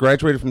 Of course,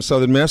 graduated from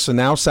Southern Miss, and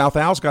now South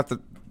Al's got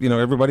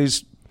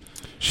everybody's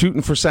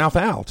shooting for South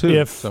Al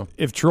too.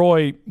 If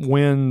Troy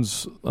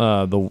wins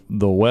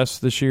the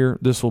West this year,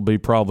 this will be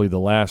probably the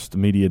last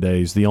Media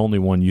Days, the only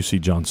one you see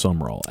John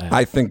Sumrall at.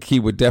 I think he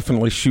would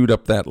definitely shoot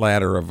up that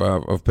ladder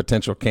of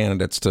potential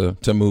candidates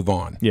to move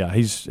on. Yeah,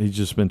 he's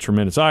just been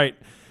tremendous. All right,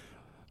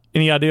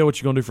 any idea what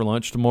you're going to do for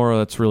lunch tomorrow?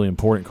 That's a really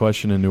important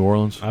question in New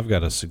Orleans. I've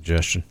got a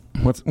suggestion.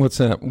 What's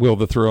that? Will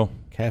the Thrill?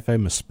 Cafe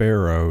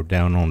Maspero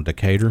down on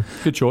Decatur.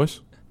 Good choice.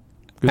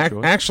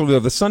 Actually, though,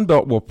 the Sun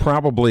Belt will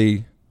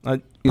probably.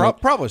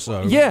 Probably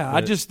so. Yeah, I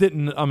just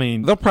didn't. I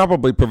mean, they'll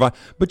probably provide.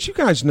 But you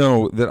guys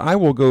know that I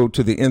will go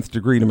to the nth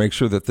degree to make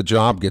sure that the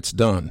job gets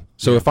done.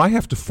 So if I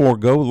have to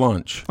forego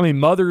lunch, I mean,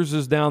 Mother's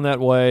is down that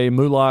way,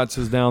 Mulat's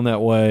is down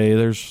that way.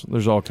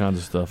 There's all kinds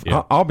of stuff.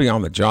 Yeah. I'll be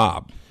on the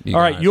job. All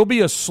right, you'll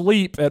be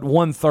asleep at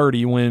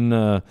 1:30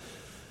 when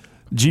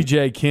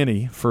G.J.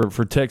 Kinney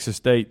for Texas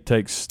State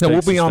takes. No,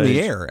 we'll be on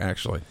the air.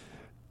 Actually,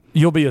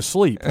 you'll be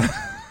asleep.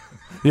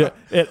 Yeah,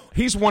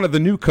 he's one of the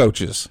new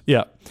coaches.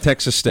 Yeah,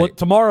 Texas State. Well,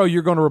 tomorrow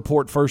you're going to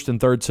report first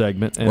and third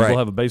segment, and right. We'll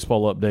have a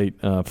baseball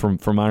update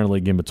from minor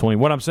league in between.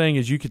 What I'm saying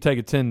is you could take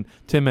a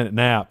 10-minute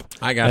nap.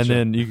 I got and you.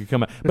 then you could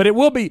come out. But it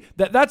will be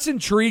that's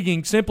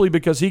intriguing simply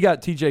because he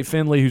got T.J.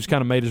 Finley, who's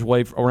kind of made his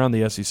way around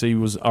the SEC,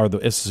 or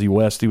the SEC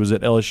West. He was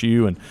at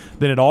LSU and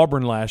then at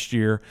Auburn last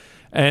year.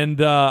 And,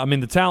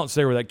 the talent's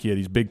there with that kid.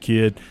 He's a big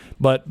kid.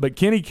 But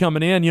Kenny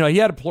coming in, he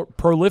had a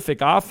prolific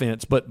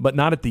offense, but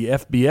not at the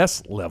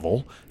FBS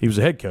level. He was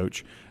a head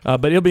coach.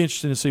 But it'll be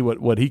interesting to see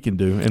what he can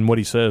do and what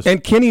he says.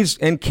 And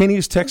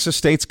Kenny's Texas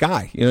State's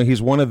guy.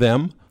 He's one of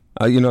them.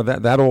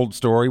 That old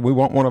story. We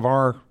want one of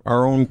our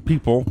own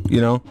people.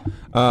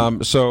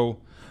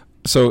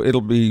 So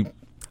it'll be.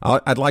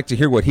 I'd like to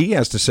hear what he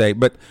has to say.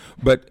 But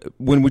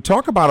when we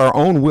talk about our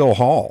own Will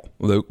Hall,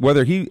 Luke,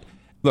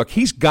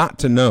 he's got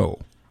to know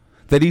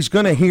that he's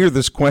going to hear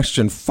this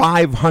question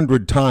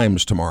 500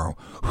 times tomorrow.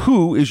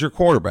 Who is your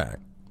quarterback?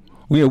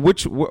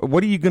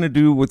 What are you going to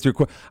do with your?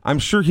 I'm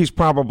sure he's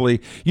probably.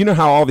 You know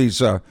how all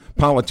these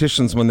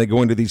politicians, when they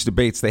go into these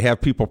debates, they have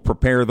people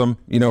prepare them,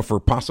 for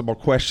possible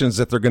questions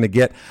that they're going to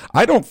get.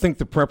 I don't think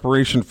the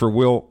preparation for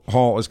Will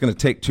Hall is going to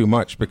take too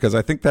much, because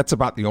I think that's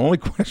about the only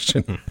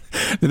question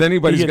that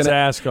anybody's going to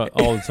ask all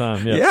the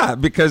time. Yeah. Yeah,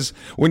 because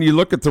when you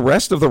look at the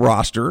rest of the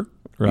roster.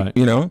 Right.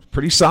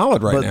 Pretty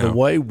solid now. But the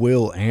way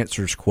Will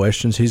answers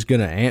questions, he's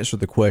going to answer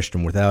the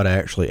question without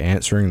actually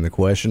answering the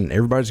question.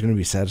 Everybody's going to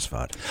be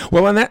satisfied.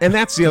 Well, and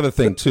that's the other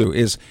thing too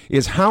is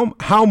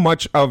how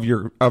much of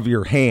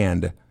your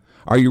hand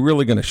are you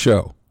really going to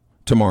show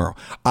tomorrow?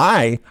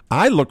 I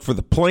look for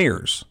the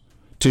players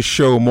to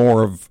show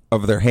more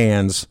of their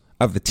hands,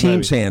 of the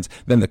team's hands,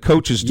 than the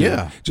coaches do.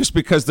 Yeah. Just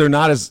because they're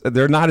not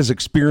as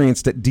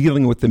experienced at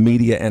dealing with the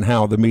media and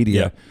how the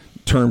media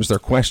terms their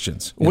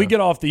questions. We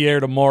get off the air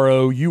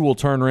tomorrow. You will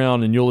turn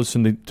around and you'll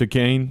listen to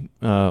Kane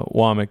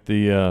Womack,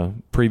 the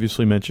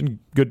previously mentioned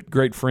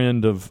great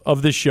friend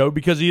of this show,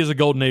 because he is a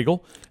Golden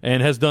Eagle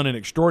and has done an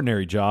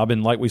extraordinary job.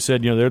 And like we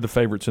said, they're the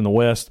favorites in the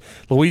West.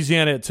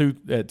 Louisiana at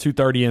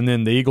 2:30, and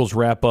then the Eagles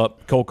wrap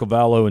up. Cole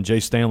Cavallo and Jay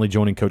Stanley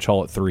joining Coach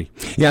Hall at 3.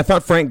 Yeah, I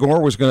thought Frank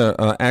Gore was going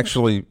to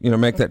actually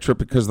make that trip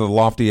because of the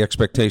lofty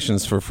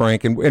expectations for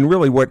Frank and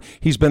really what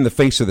he's been the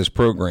face of this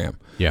program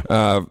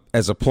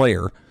as a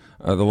player.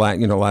 The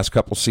last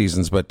couple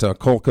seasons, but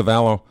Cole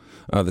Cavallo,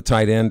 the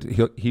tight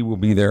end, he will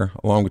be there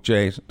along with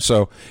Jay.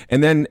 So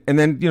and then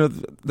then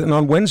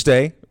on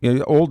Wednesday,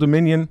 Old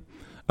Dominion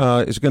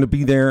is going to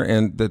be there,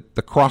 and the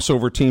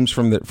crossover teams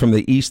from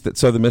the East that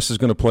Southern Miss is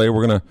going to play.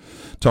 We're going to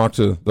talk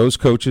to those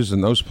coaches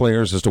and those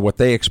players as to what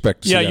they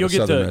expect to see. You'll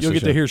get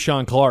to hear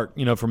Sean Clark,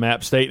 from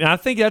App State, and I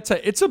think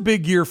it's a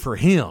big year for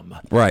him,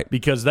 right?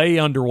 Because they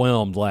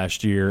underwhelmed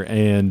last year,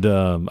 and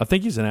I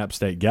think he's an App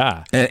State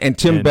guy. And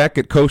Tim Beck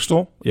at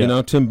Coastal,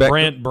 Tim Beck,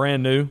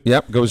 brand new.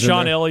 Yep, goes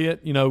Sean in there.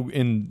 Elliott,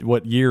 in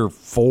what year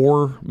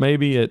 4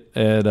 maybe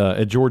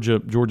at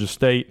Georgia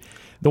State.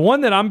 The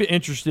one that I'm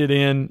interested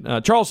in,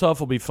 Charles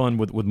Huff will be fun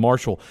with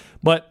Marshall,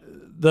 but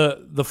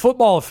the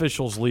football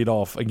officials lead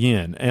off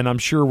again, and I'm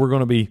sure we're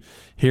going to be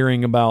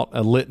hearing about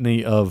a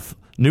litany of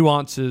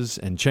nuances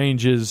and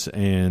changes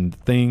and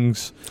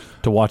things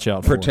to watch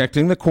out for.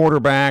 Protecting the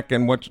quarterback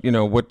and what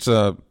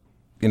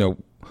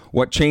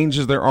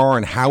changes there are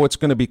and how it's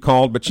going to be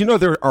called. But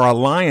there are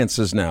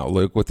alliances now,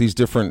 Luke, with these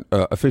different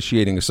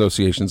officiating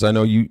associations. I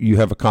know you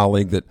have a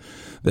colleague that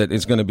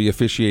is going to be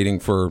officiating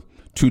for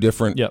two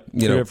different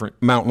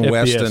Mountain FBS,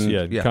 West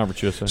and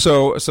Conference USA.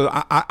 So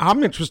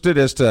I'm interested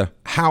as to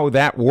how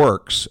that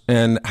works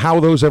and how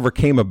those ever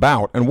came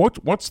about and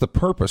what's the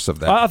purpose of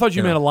that. I thought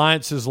you meant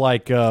alliances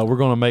like we're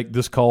going to make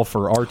this call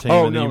for our team.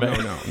 Oh, no.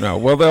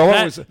 Well,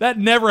 that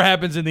never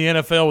happens in the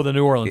NFL with the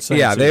New Orleans Saints.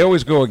 Yeah, they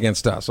always go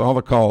against us. All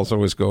the calls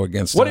always go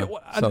against us.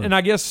 And I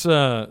guess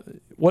it's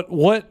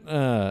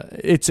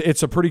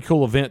a pretty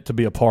cool event to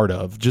be a part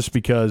of, just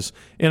because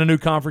in a new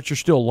conference you're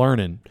still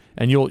learning,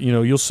 and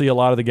you'll see a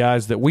lot of the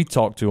guys that we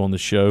talk to on the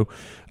show.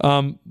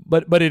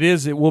 But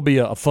it will be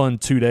a fun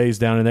 2 days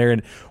down in there,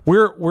 and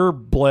we're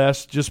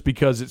blessed just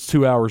because it's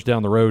 2 hours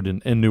down the road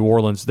in New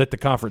Orleans that the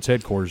conference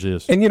headquarters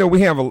is. And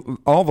we have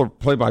all the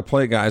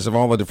play-by-play guys of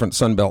all the different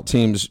Sun Belt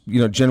teams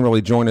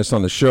generally join us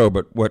on the show.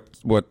 But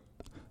what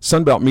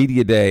Sun Belt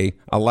Media Day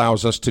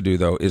allows us to do,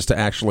 though, is to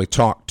actually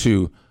talk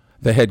to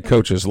the head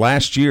coaches.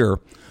 Last year,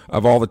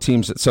 of all the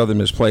teams that Southern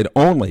Miss played,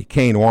 only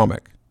Kane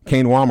Womack.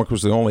 Kane Womack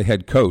was the only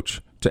head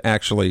coach to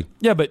actually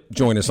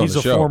join us on the show.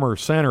 He's a former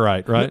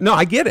Santarite, right? No,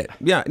 I get it.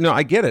 Yeah, no,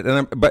 I get it.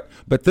 And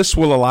but this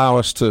will allow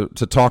us to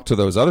talk to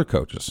those other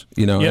coaches,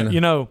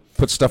 and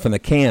put stuff in the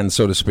can,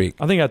 so to speak.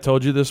 I think I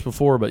told you this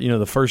before, but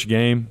the first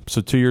game, so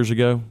 2 years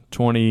ago,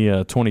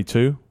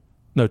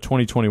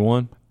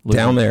 2021.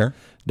 Down there.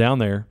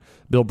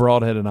 Bill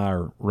Broadhead and I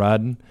are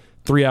riding.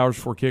 3 hours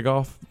before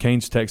kickoff,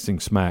 Kane's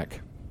texting smack.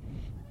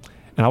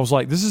 And I was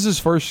like, this is his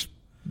first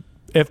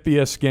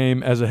FBS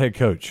game as a head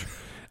coach.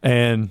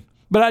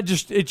 But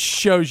it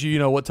shows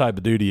you, what type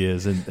of dude he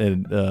is,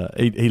 and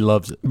he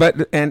loves it.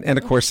 But and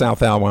of course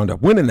South Al wound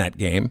up winning that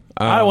game.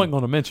 I wasn't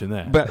going to mention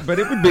that. But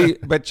it would be.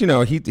 But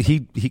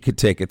he could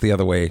take it the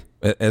other way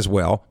as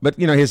well. But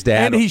his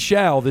dad, and he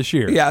shall this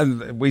year. Yeah,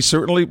 we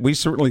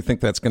certainly think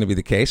that's going to be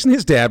the case. And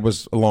his dad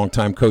was a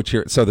longtime coach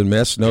here at Southern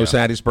Miss, knows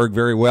Hattiesburg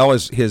very well.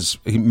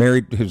 He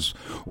married his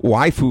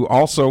wife, who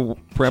also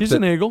prepped. She's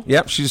an Eagle.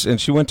 Yep,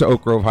 she went to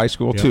Oak Grove High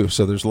School too.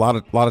 So there's a lot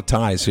of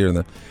ties here in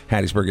the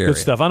Hattiesburg area. Good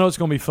stuff. I know it's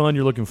going to be fun.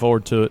 You're looking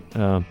forward to it.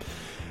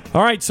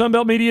 All right,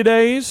 Sunbelt Media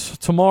Days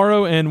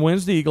tomorrow and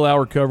Wednesday. Eagle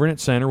Hour covering it.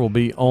 Center will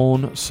be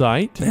on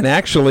site. And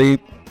actually,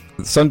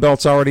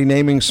 Sunbelt's already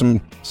naming some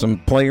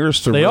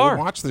players to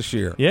watch this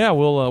year. Yeah,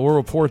 we'll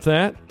report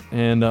that.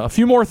 And a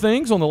few more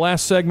things on the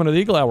last segment of the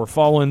Eagle Hour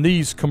following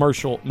these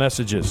commercial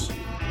messages.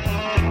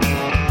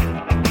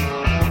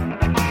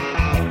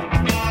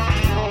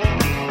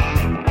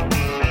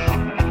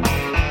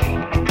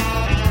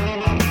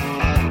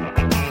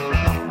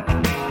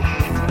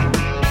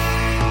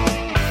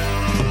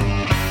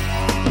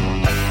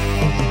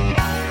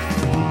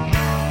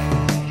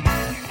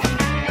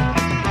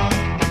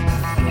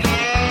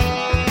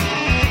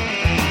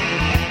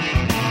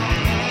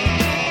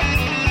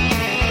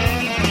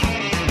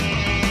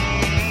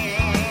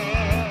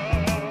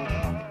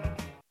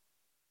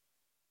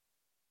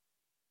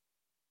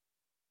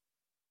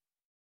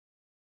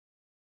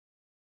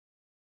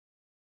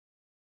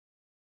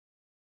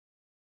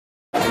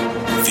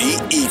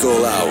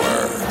 Eagle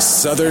Hour,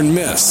 Southern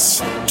Miss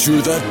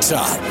to the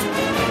top.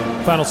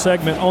 Final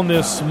segment on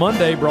this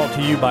Monday brought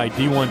to you by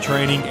D1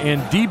 Training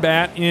and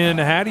DBAT in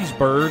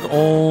Hattiesburg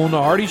on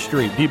Hardy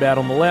Street. DBAT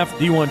on the left,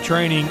 D1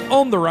 Training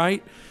on the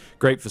right.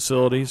 Great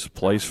facilities,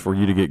 place for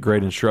you to get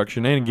great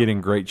instruction and get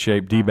in great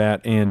shape.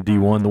 DBAT and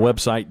D1. The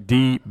website,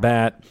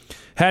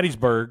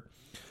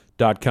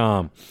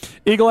 dbathattiesburg.com.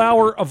 Eagle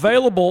Hour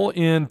available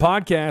in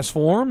podcast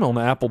form on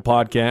Apple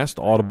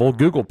Podcast, Audible,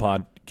 Google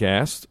Podcast,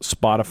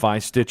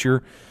 Spotify,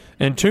 Stitcher,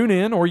 and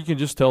TuneIn, or you can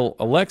just tell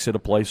Alexa to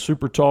play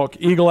SuperTalk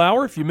Eagle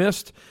Hour. If you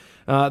missed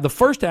the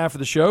first half of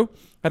the show,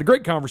 had a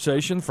great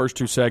conversation, first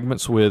two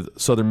segments with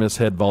Southern Miss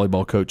head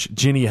volleyball coach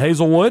Jenny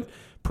Hazelwood,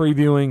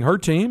 previewing her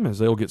team as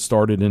they'll get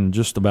started in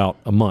just about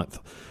a month.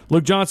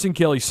 Luke Johnson,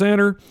 Kelly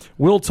Sander,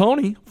 Will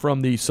Toney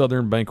from the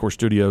Southern Bancorp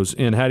Studios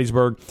in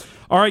Hattiesburg.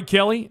 All right,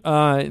 Kelly,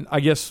 I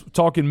guess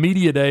talking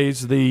media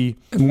days, and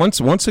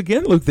once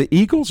again, Luke, the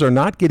Eagles are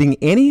not getting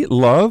any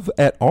love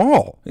at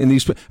all in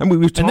these. I mean,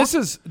 we've talked, and this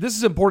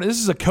is important.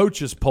 This is a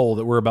coaches poll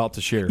that we're about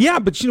to share. Yeah,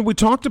 but we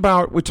talked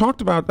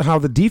about how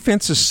the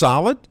defense is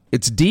solid.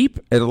 It's deep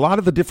at a lot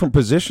of the different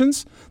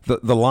positions.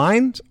 The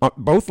lines,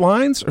 both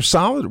lines are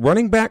solid.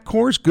 Running back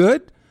core is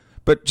good.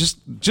 But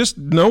just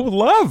no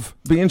love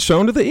being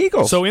shown to the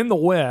Eagles. So in the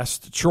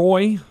West,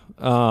 Troy.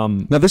 Now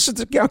this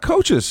is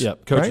coaches.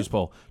 Yep, coaches right?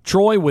 poll.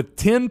 Troy with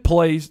 10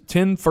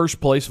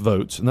 first place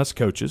votes, and that's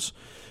coaches,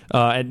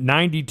 at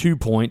 92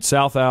 points.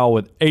 South Owl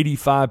with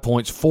 85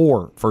 points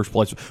for first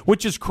place,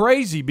 which is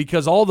crazy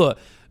because all the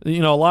a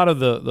lot of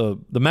the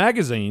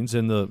magazines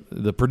and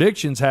the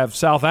predictions have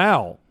South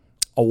Owl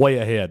way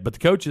ahead, but the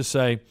coaches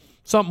say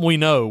something we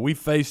know. We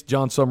faced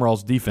John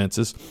Summerall's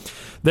defenses.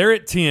 They're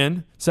at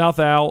 10. South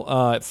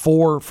Owl at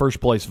 4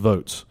 first-place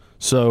votes.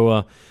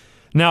 So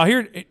now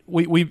here,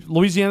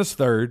 Louisiana's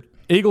third.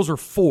 Eagles are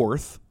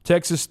fourth.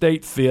 Texas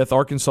State fifth.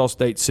 Arkansas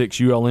State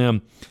sixth.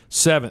 ULM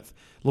seventh.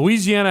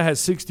 Louisiana has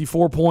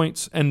 64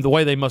 points, and the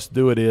way they must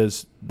do it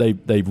is they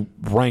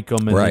rank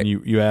them, and then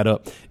you add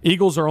up.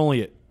 Eagles are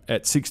only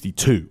at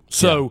 62.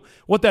 So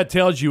what that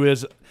tells you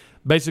is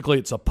basically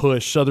it's a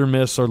push. Southern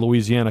Miss or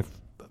Louisiana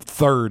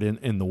third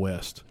in the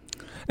West.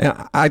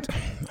 And I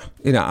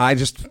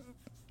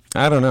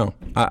don't know.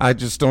 I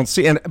just don't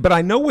see. But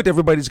I know what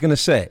everybody's going to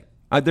say.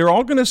 They're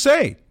all going to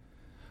say,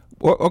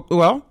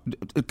 well,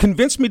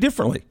 convince me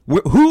differently.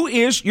 Who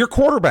is your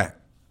quarterback?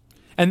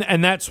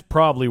 And that's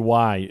probably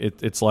why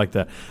it's like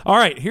that. All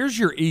right, here's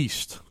your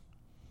East.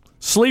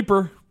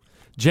 Sleeper,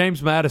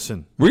 James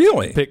Madison.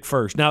 Really? Picked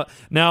first. Now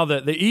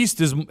the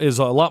East is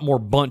a lot more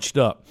bunched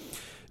up.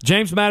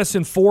 James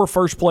Madison, 4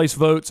 first-place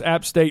votes.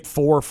 App State,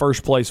 4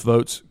 first-place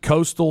votes.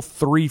 Coastal,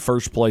 3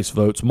 first-place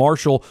votes.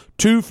 Marshall,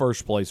 2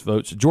 first-place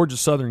votes. Georgia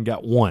Southern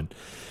got 1.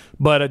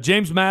 But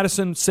James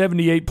Madison,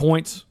 78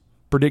 points,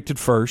 predicted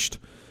first.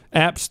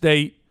 App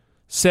State,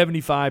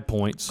 75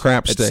 points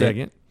Crap at State.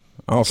 second.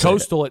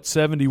 Coastal at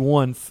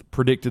 71,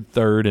 predicted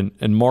third.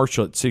 And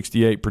Marshall at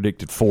 68,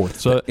 predicted fourth.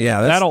 So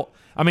that'll...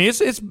 I mean,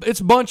 it's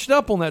bunched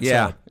up on that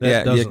side.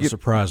 That doesn't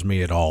surprise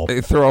me at all.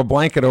 They throw a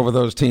blanket over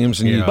those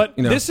teams. And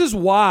this is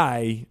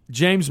why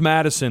James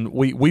Madison,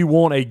 we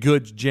want a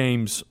good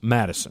James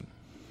Madison.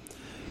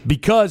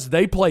 Because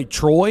they play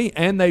Troy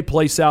and they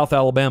play South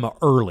Alabama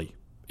early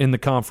in the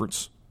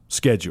conference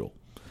schedule.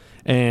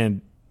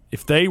 And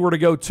if they were to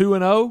go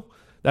 2-0,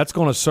 that's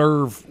going to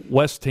serve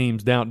West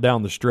teams down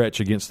the stretch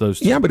against those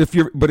teams. Yeah, but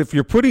if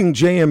you're putting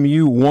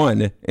JMU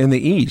 1 in the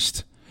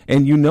East,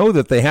 and you know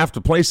that they have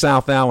to play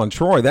South Al and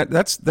Troy,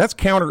 that's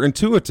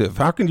counterintuitive.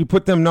 How can you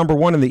put them number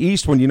 1 in the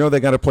East when you know they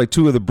got to play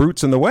 2 of the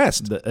brutes in the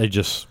West? They're going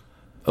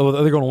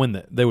to win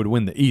that. They would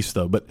win the East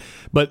though. But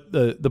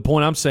the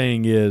point I'm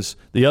saying is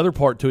the other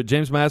part to it.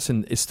 James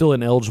Madison is still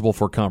ineligible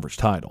for a conference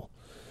title,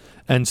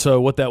 and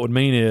so what that would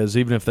mean is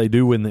even if they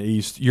do win the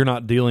East, you're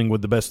not dealing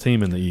with the best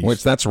team in the East.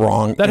 Which that's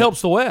wrong. That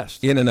helps the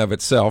West in and of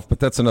itself, but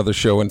that's another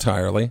show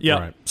entirely. Yeah.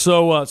 Right.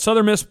 So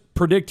Southern Miss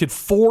predicted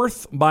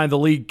 4th by the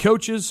league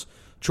coaches.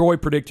 Troy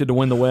predicted to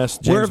win the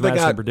West. James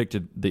Madison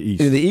predicted the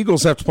East. The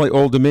Eagles have to play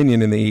Old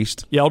Dominion in the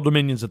East. Yeah, Old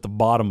Dominion's at the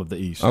bottom of the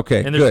East.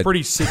 Okay, and there's good.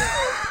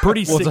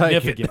 pretty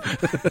significant.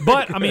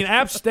 But I mean,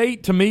 App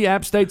State's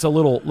a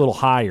little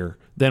higher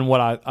than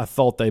what I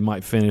thought they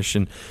might finish.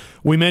 And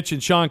we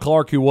mentioned Sean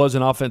Clark, who was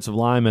an offensive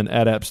lineman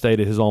at App State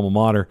at his alma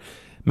mater.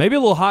 Maybe a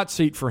little hot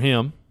seat for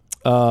him.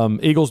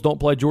 Eagles don't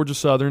play Georgia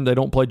Southern. They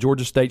don't play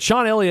Georgia State.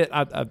 Sean Elliott,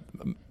 I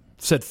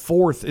said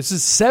fourth. This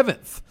is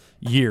seventh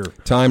year.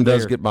 Time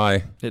does get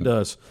by. It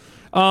does.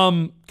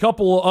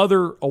 Couple of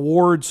other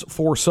awards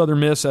for Southern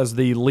Miss as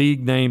the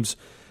league names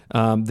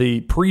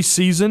the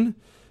preseason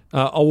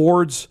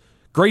awards.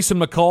 Grayson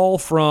McCall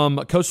from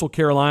Coastal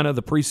Carolina,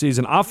 the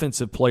preseason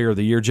Offensive Player of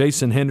the Year.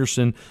 Jason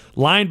Henderson,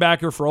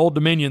 linebacker for Old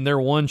Dominion, their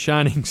one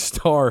shining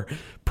star,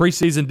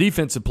 preseason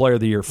Defensive Player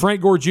of the Year.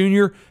 Frank Gore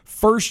Jr.,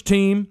 first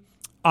team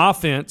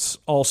offense,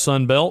 all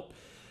Sun Belt.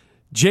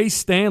 Jay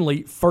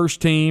Stanley,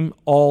 first team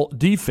all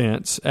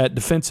defense at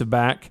defensive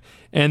back.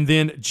 And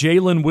then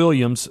Jalen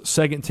Williams,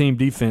 second team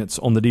defense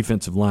on the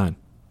defensive line.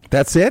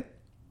 That's it?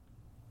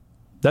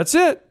 That's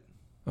it.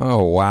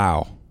 Oh,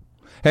 wow.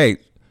 Hey,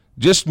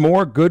 just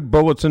more good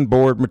bulletin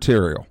board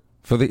material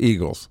for the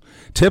Eagles.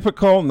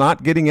 Typical,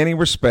 not getting any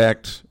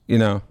respect,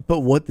 But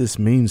what this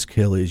means,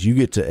 Kelly, is you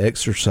get to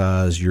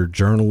exercise your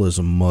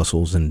journalism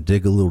muscles and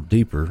dig a little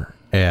deeper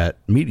at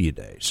media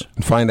days.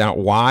 And find out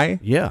why?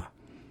 Yeah.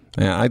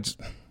 Yeah,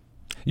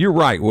 you're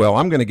right, Will.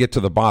 I'm going to get to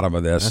the bottom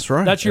of this. That's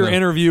right. That's your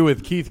interview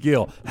with Keith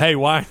Gill. Hey,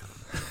 why?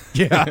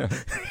 Yeah.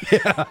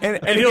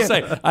 And he'll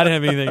say, I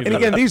didn't have anything to do. And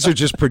again, these are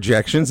just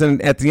projections,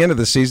 and at the end of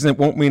the season, it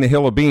won't mean a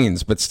hill of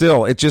beans. But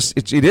still, it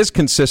is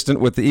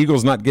consistent with the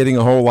Eagles not getting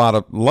a whole lot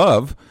of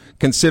love,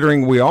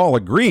 considering we all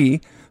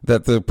agree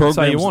that the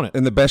program's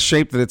in the best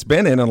shape that it's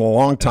been in a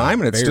long time,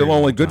 and it's still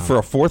only good for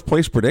a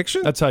fourth-place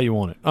prediction? That's how you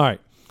want it. All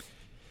right.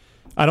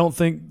 I don't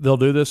think they'll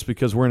do this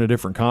because we're in a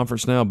different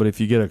conference now, but if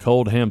you get a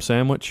cold ham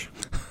sandwich,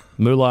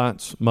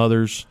 Mulat's,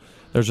 Mother's,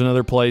 there's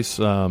another place,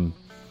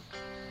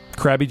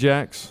 Krabby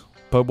Jack's,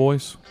 Po'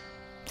 Boys,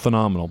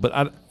 phenomenal.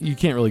 But you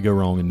can't really go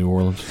wrong in New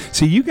Orleans.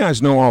 See, you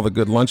guys know all the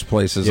good lunch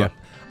places. Yeah.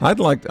 I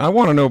want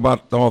to know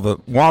about all the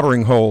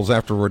watering holes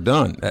after we're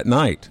done at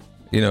night.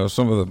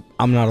 Some of the.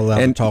 I'm not allowed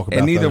to talk about.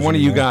 And neither those one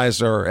anymore. of you guys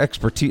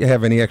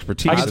have any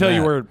expertise. I can tell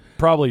you that. where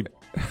probably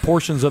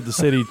portions of the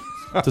city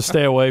to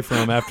stay away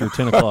from after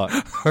 10 o'clock.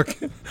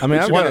 Okay. I mean,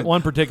 I've got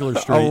one particular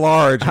street.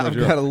 I've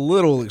got a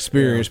little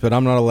experience, but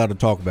I'm not allowed to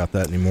talk about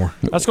that anymore.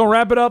 That's going to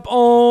wrap it up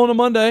on a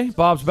Monday.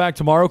 Bob's back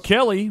tomorrow.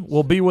 Kelly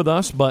will be with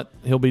us, but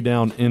he'll be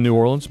down in New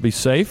Orleans. Be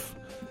safe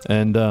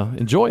and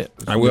enjoy it.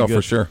 I will,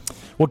 for sure.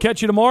 We'll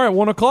catch you tomorrow at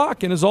 1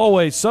 o'clock. And as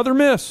always, Southern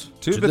Miss.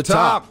 To the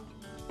top.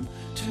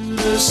 To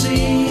the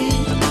sea,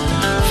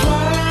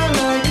 fly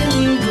like an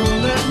eagle,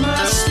 let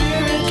my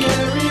spirit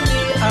carry me.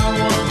 I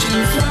want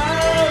to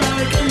fly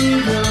like an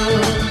eagle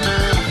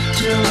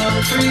till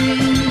I'm free.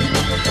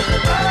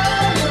 I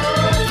go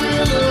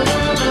through the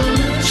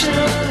revolution.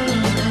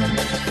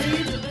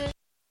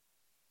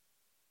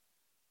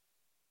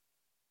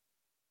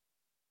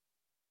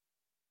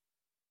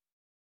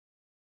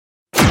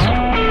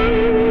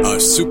 A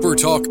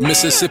SuperTalk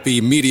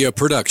Mississippi Media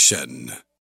production.